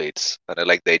vanilla blades, and I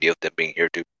like the idea of them being here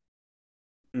too.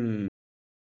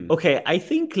 Okay, I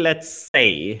think let's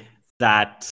say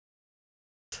that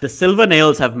the Silver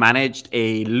Nails have managed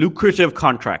a lucrative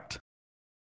contract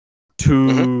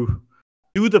to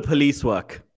do the police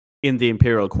work in the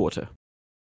Imperial Quarter,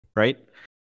 right?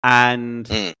 And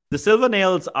the Silver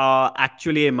Nails are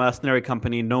actually a mercenary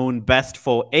company known best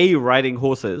for A, riding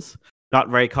horses, not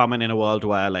very common in a world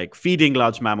where like feeding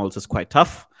large mammals is quite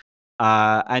tough,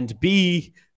 and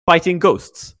B, fighting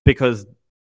ghosts because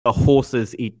the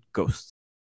horses eat ghosts.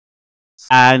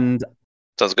 And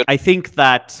sounds good. I think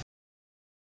that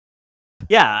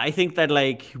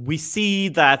like we see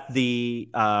that the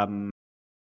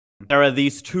there are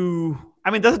these two.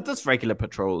 I mean, there's regular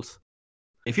patrols.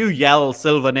 If you yell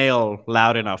Silver Nail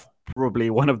loud enough, probably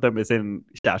one of them is in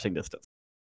shouting distance.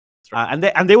 And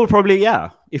they will probably,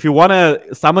 if you want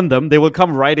to summon them, they will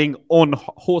come riding on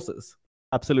horses.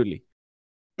 Absolutely.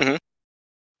 Mm-hmm.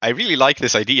 I really like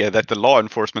this idea that the law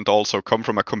enforcement also come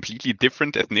from a completely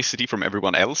different ethnicity from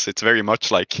everyone else. It's very much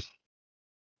like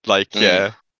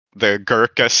the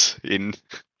Gurkhas in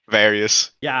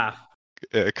various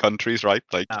countries, right?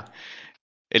 Like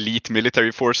elite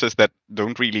military forces that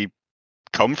don't really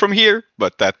come from here,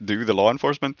 but that do the law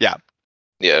enforcement. Yeah.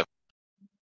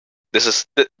 This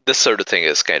sort of thing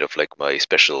is kind of like my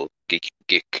special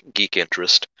geek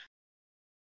interest.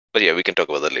 But yeah, we can talk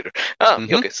about that later.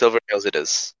 Okay, Silver Nails it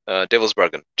is. Devil's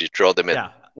Bargain. To draw them in.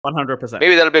 Yeah, 100%.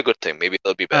 Maybe that'll be a good thing. Maybe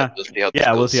that'll be bad. We'll see how this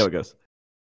goes. We'll see how it goes.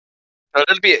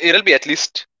 It'll be at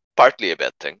least partly a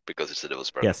bad thing because it's the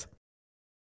Devil's Bargain. Yes.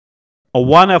 A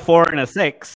 1, a 4, and a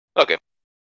 6. Okay.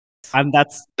 And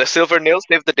that's the Silver Nails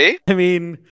save the day. I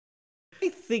mean, I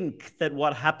think that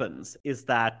what happens is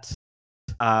that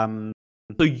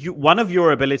so one of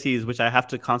your abilities, which I have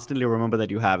to constantly remember that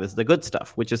you have, is the good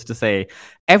stuff, which is to say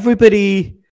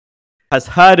everybody has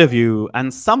heard of you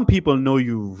and some people know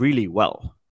you really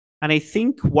well. And I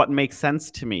think what makes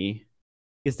sense to me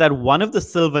is that one of the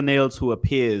Silver Nails who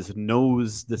appears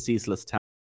knows the Ceaseless Temple.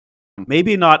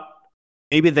 Maybe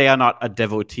they are not a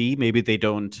devotee, maybe they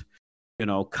don't,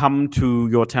 come to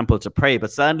your temple to pray,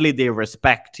 but certainly they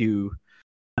respect you.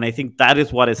 And I think that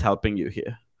is what is helping you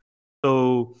here.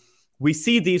 So we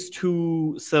see these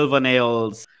two Silver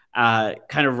Nails kind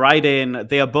of ride in.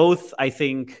 They are both, I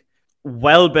think,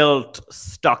 well-built,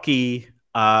 stocky.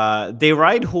 They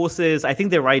ride horses. I think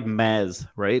they ride mares,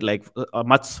 right? Like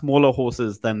much smaller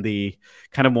horses than the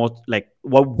kind of more like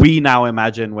what we now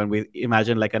imagine when we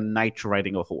imagine like a knight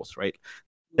riding a horse, right?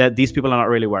 That these people are not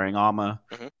really wearing armor.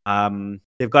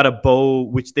 They've got a bow,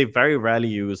 which they very rarely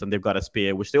use, and they've got a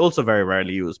spear, which they also very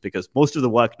rarely use because most of the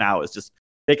work now is just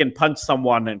they can punch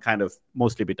someone and kind of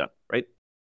mostly be done, right?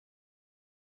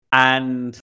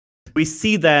 And we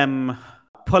see them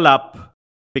pull up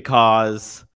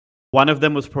because one of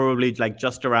them was probably like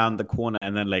just around the corner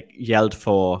and then like yelled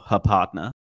for her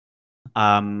partner.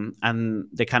 And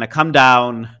they kind of come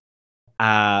down,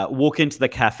 walk into the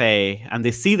cafe, and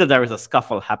they see that there is a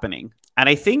scuffle happening. And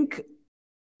I think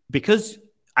because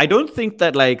I don't think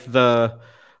that like the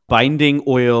binding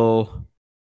oil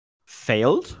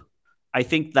failed. I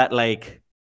think that like,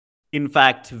 in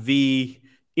fact, V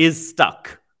is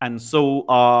stuck. And so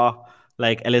are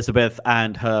like Elizabeth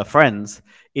and her friends.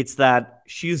 It's that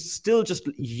she's still just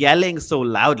yelling so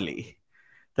loudly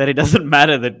that it doesn't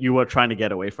matter that you are trying to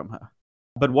get away from her.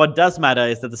 But what does matter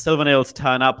is that the Silver Nails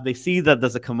turn up, they see that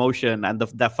there's a commotion, and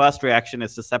their first reaction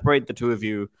is to separate the two of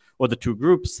you, or the two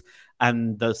groups,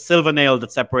 and the Silver Nail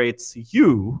that separates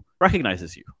you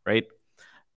recognizes you, right?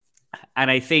 And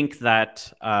I think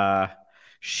that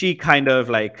she kind of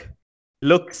like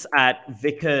looks at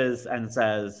Vickers and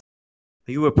says,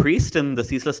 "Are you a priest in the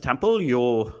Ceaseless Temple?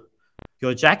 Your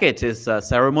jacket is a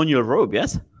ceremonial robe,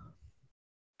 yes?"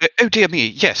 Oh dear me,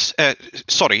 yes.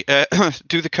 Sorry.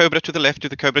 Do the Cobra to the left, do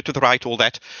the Cobra to the right, all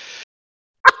that.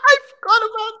 I forgot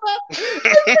about that.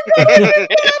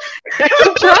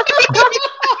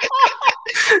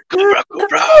 Cobra,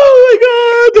 Cobra. Oh my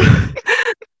god!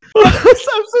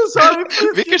 I'm so sorry.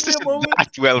 Vickers is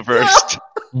that well versed.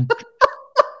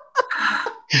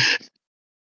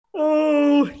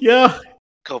 Oh yeah.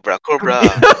 Cobra, Cobra.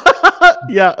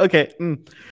 Yeah. Okay.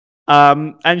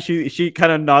 And she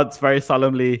kind of nods very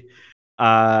solemnly,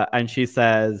 and she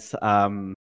says,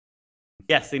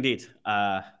 "Yes, indeed."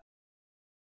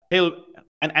 He'll,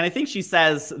 and I think she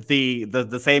says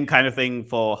the same kind of thing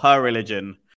for her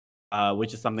religion,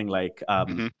 which is something like,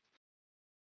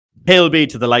 "Hail be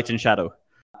to the light and shadow."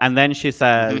 And then she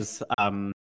says,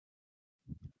 "There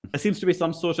seems to be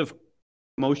some sort of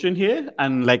commotion here,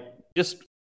 and like just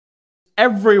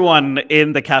everyone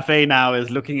in the cafe now is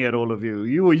looking at all of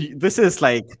you. This is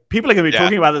like people are going to be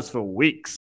talking about this for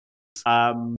weeks.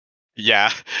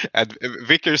 Yeah, and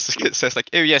Vickers says like,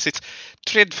 "Oh yes, it's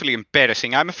dreadfully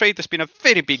embarrassing. I'm afraid there's been a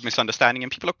very big misunderstanding,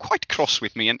 and people are quite cross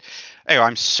with me. And oh,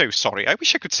 I'm so sorry. I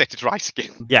wish I could set it right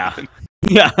again." Yeah,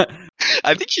 yeah.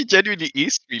 I think she genuinely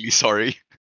is really sorry.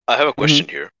 I have a question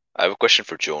here. I have a question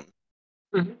for Joan.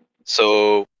 Mhm.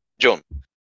 So, Joan,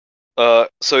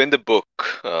 so in the book,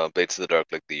 Blades in the Dark,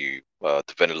 like the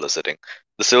vanilla setting,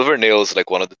 the Silver Nails, like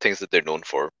one of the things that they're known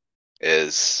for,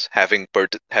 is having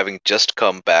just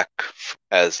come back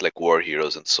as like war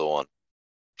heroes and so on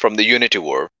from the Unity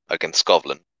War against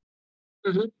Skovlan.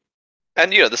 Mhm.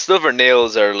 And the Silver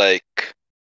Nails are like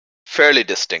fairly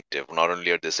distinctive. Not only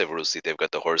are they Severusi, they've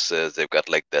got the horses, they've got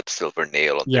like that silver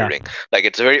nail on their ring. Like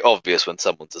it's very obvious when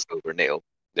someone's a Silver Nail.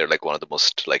 They're like one of the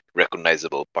most like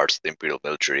recognizable parts of the Imperial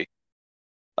military.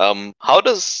 How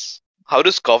does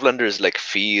Skovlanders like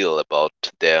feel about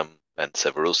them and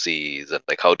Severusis, and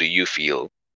like how do you feel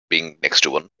being next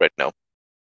to one right now?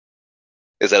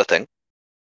 Is that a thing?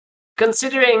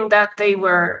 Considering that they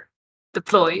were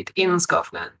deployed in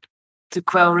Scotland to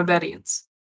quell rebellions,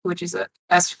 which is,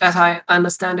 as I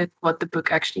understand it, what the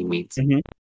book actually means,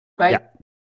 right? Yeah.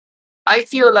 I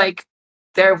feel like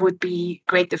there would be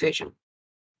great division,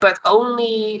 but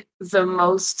only the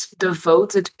most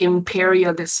devoted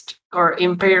imperialist or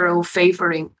imperial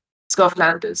favoring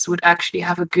Scotlanders would actually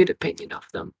have a good opinion of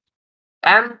them.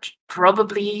 And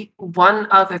probably one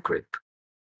other group,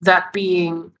 that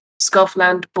being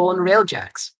Scotland-born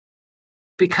railjacks,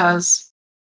 because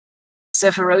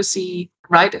Severosi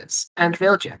riders and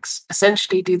railjacks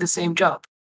essentially do the same job.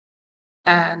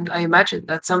 And I imagine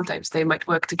that sometimes they might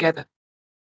work together.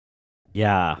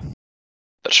 Yeah.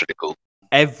 That's really cool.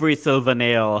 Every Silver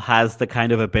Nail has the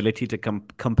kind of ability to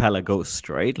compel a ghost,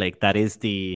 right? Like that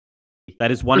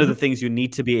is one of the things you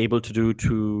need to be able to do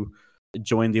to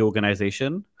join the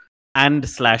organization, and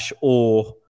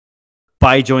or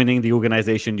by joining the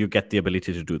organization you get the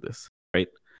ability to do this, right?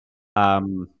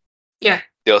 Yeah.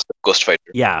 They also have Ghost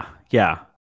Fighter. Yeah.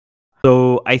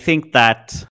 So I think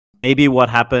that maybe what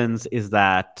happens is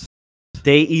that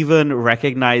they even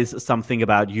recognize something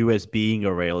about you as being a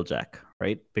railjack,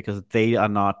 right? Because they are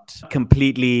not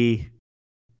completely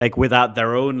like without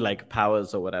their own like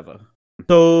powers or whatever.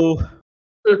 So,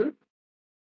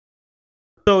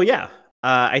 so yeah,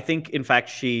 I think in fact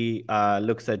she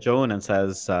looks at Joan and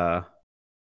says,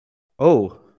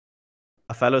 "Oh,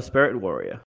 a fellow spirit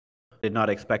warrior. Did not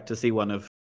expect to see one of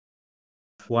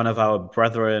our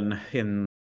brethren in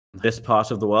this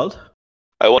part of the world."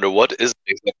 I wonder what is it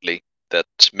exactly that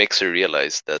makes her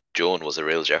realize that Joan was a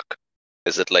railjack.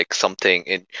 Is it like something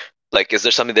in, like, is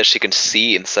there something that she can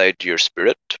see inside your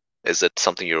spirit? Is it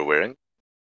something you're wearing?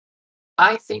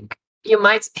 I think you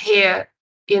might hear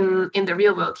in the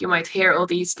real world, you might hear all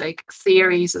these like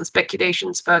theories and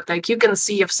speculations about like you can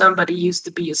see if somebody used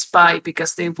to be a spy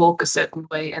because they walk a certain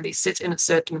way and they sit in a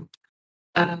certain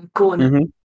corner.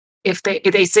 If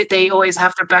they sit, they always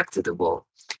have their back to the wall.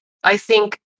 I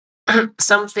think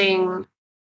something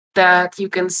that you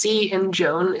can see in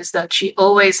Joan is that she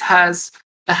always has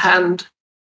a hand,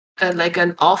 like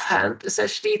an offhand,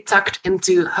 essentially tucked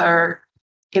into her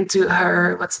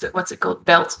what's it called,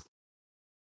 belt.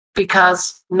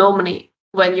 Because normally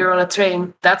when you're on a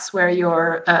train, that's where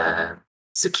your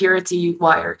security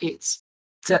wire is.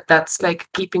 That's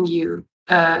like keeping you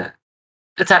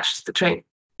attached to the train.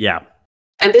 Yeah.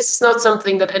 And this is not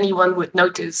something that anyone would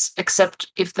notice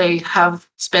except if they have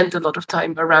spent a lot of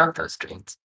time around those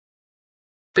trains.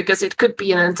 Because it could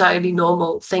be an entirely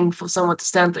normal thing for someone to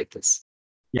stand like this.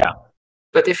 Yeah.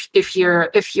 But if you're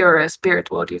a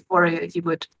spirit warrior, you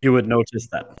would notice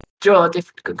that. Draw a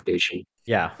different conclusion.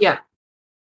 Yeah. Yeah.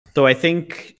 So I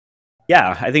think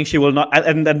she will not,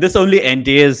 and this only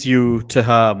endears you to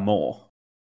her more,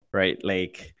 right?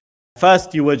 Like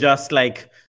first you were just like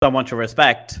someone to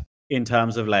respect in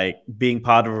terms of like being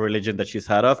part of a religion that she's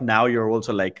heard of. Now you're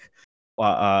also like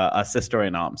a sister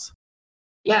in arms.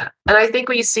 Yeah, and I think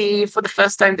we see for the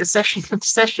first time this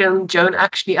session Joan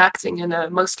actually acting in a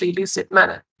mostly lucid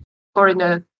manner, or in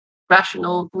a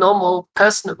rational, normal,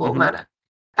 personable manner,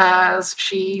 as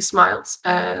she smiles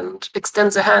and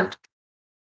extends a hand.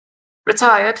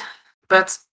 Retired,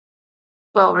 but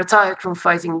retired from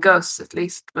fighting ghosts at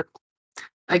least. But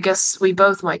I guess we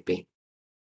both might be.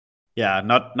 Yeah,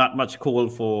 not much call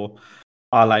for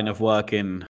our line of work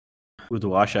in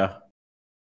Uduasha.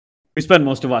 We spend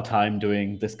most of our time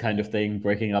doing this kind of thing,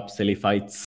 breaking up silly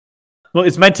fights. Well,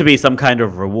 it's meant to be some kind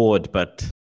of reward, but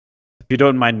if you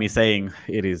don't mind me saying,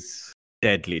 it is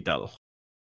deadly dull.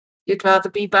 You'd rather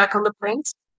be back on the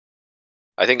plains?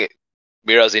 I think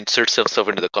Miraz inserts himself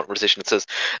into the conversation and says,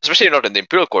 especially not in the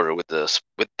Imperial Quarter with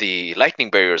the lightning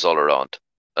barriers all around.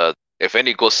 If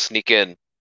any ghosts sneak in,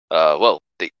 well,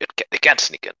 they can't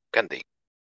sneak in, can they?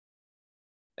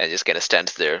 And just kind of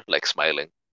stands there, like smiling.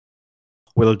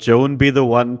 Will Joan be the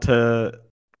one to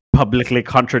publicly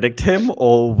contradict him,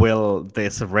 or will the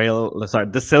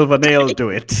Silver Nail do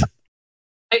it?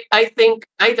 I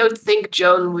don't think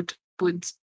Joan would.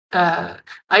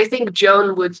 I think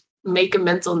Joan would make a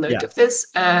mental note of this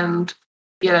and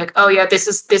be like, "Oh yeah, this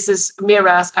is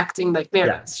Miraz acting like Miraz."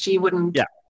 Yeah. She wouldn't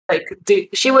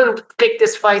she wouldn't pick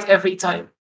this fight every time.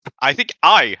 I think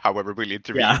I, however, will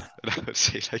intervene. Yeah. And I would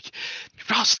say, like,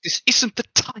 Ross, this isn't the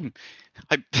time.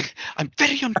 I'm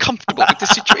very uncomfortable with the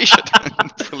situation.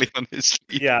 Fully on his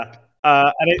sleeve. Yeah.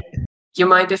 You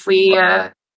mind if we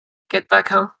get back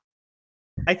home?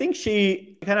 I think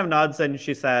she kind of nods and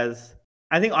she says,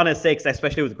 I think on her sakes,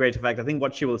 especially with great effect, I think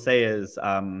what she will say is,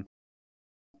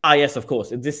 yes, of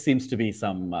course. This seems to be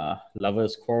some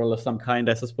lovers' quarrel of some kind,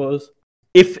 I suppose.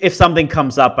 If something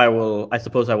comes up, I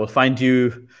suppose I will find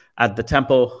you at the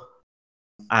temple.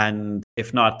 And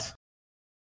if not,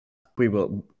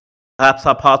 perhaps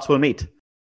our paths will meet.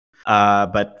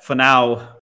 But for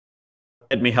now,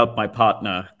 let me help my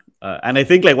partner. And I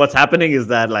think like what's happening is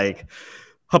that like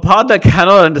her partner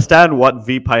cannot understand what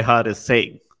V Paihad is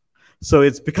saying. So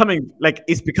it's becoming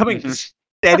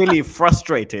steadily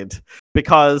frustrated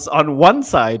because on one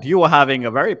side you are having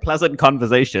a very pleasant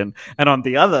conversation, and on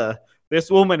the other, this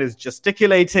woman is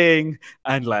gesticulating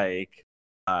and like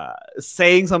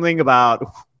saying something about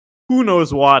who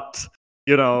knows what,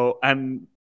 and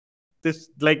this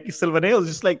like Silver Nail is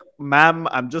just like, ma'am,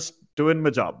 I'm just doing my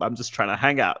job. I'm just trying to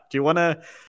hang out. Do you want to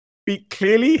speak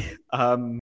clearly?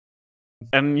 And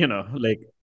like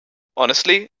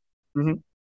honestly, mm-hmm.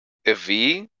 If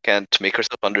V can't make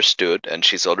herself understood and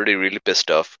she's already really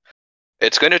pissed off,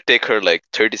 it's going to take her like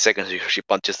 30 seconds before she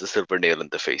punches the Silver Nail in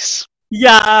the face.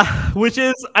 Yeah, which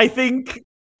is, I think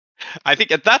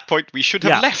at that point we should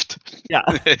have left. Yeah.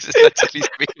 That's at least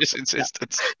Victor's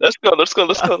insistence. Let's go.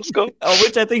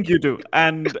 Which I think you do.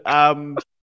 And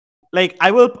like I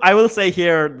will say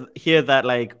here that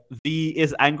like V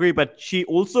is angry, but she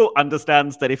also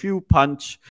understands that if you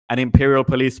punch an Imperial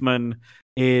policeman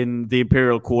in the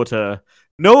Imperial Quarter,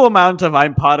 no amount of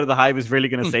I'm part of the Hive is really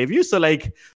going to save you. So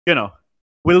like,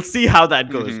 we'll see how that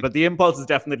goes. But the impulse is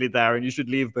definitely there, and you should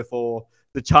leave before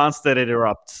the chance that it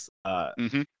erupts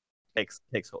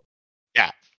takes hold.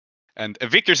 Yeah. And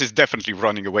Victor's is definitely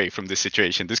running away from this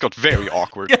situation. This got very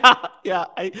awkward. Yeah.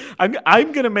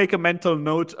 I'm gonna make a mental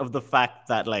note of the fact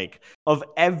that like of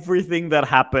everything that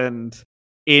happened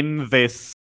in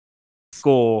this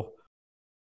score,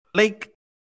 like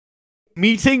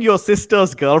meeting your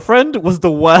sister's girlfriend was the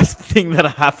worst thing that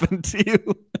happened to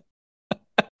you.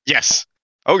 Yes.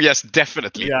 Oh yes,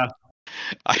 definitely. Yeah.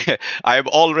 I am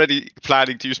already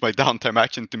planning to use my downtime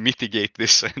action to mitigate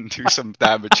this and do some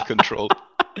damage control.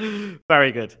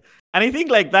 Very good. And I think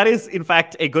like that is in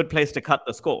fact a good place to cut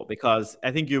the score, because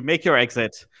I think you make your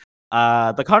exit.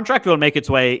 The contract will make its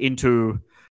way into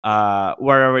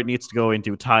wherever it needs to go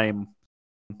into time.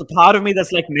 The part of me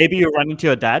that's like maybe you run into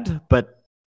your dad, but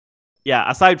yeah,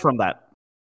 aside from that.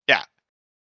 Yeah.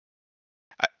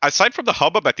 Aside from the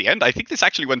hubbub at the end, I think this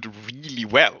actually went really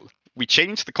well. We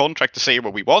changed the contract to say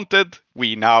what we wanted.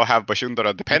 We now have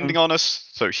Bashundara depending on us.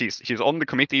 So she's on the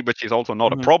committee, but she's also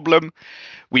not a problem.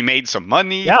 We made some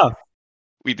money. Yeah.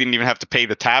 We didn't even have to pay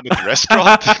the tab at the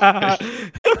restaurant.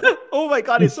 Oh my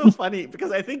god, it's so funny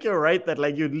because I think you're right that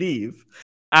like you leave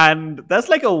and there's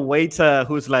like a waiter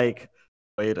who's like,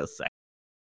 wait a sec.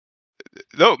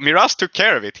 No, Miraz took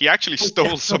care of it. He actually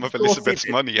stole some of Elizabeth's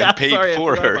money and paid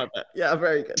for her. Yeah,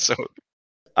 very good. So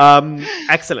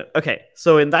excellent. Okay,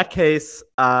 so in that case,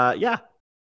 yeah.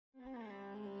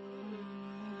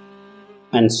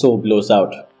 And so blows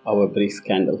out our brief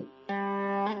candle.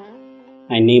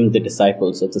 I named the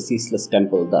disciples of the Ceaseless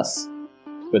Temple thus,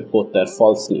 with both their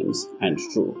false names and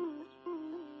true.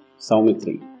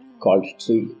 Saumitri, called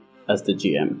Tree as the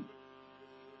GM.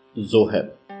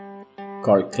 Zoheb,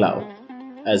 called Clow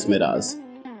as Miraz.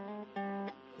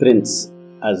 Prince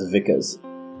as Vickers.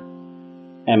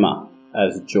 Emma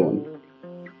as Joan.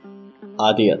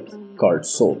 Adiyat, called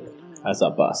Soap as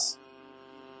Abbas.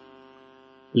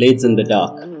 Blades in the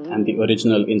Dark and the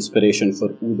original inspiration for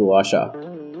Udo Asha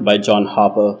by John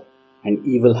Harper and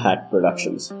Evil Hat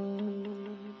Productions.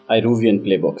 Iruvian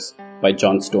Playbooks by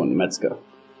John Stone Metzger.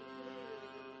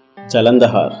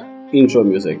 Jalandhar intro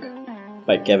music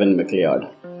by Kevin MacLeod.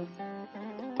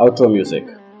 Outro music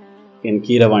in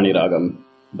Keeravani Ragam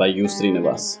by U.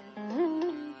 Srinivas.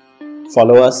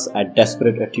 Follow us at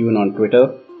DesperateAttune on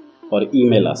Twitter or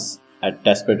email us at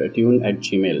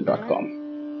desperateattune@gmail.com.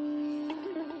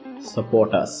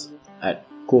 Support us at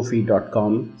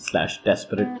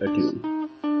kofi.com/desperateattune.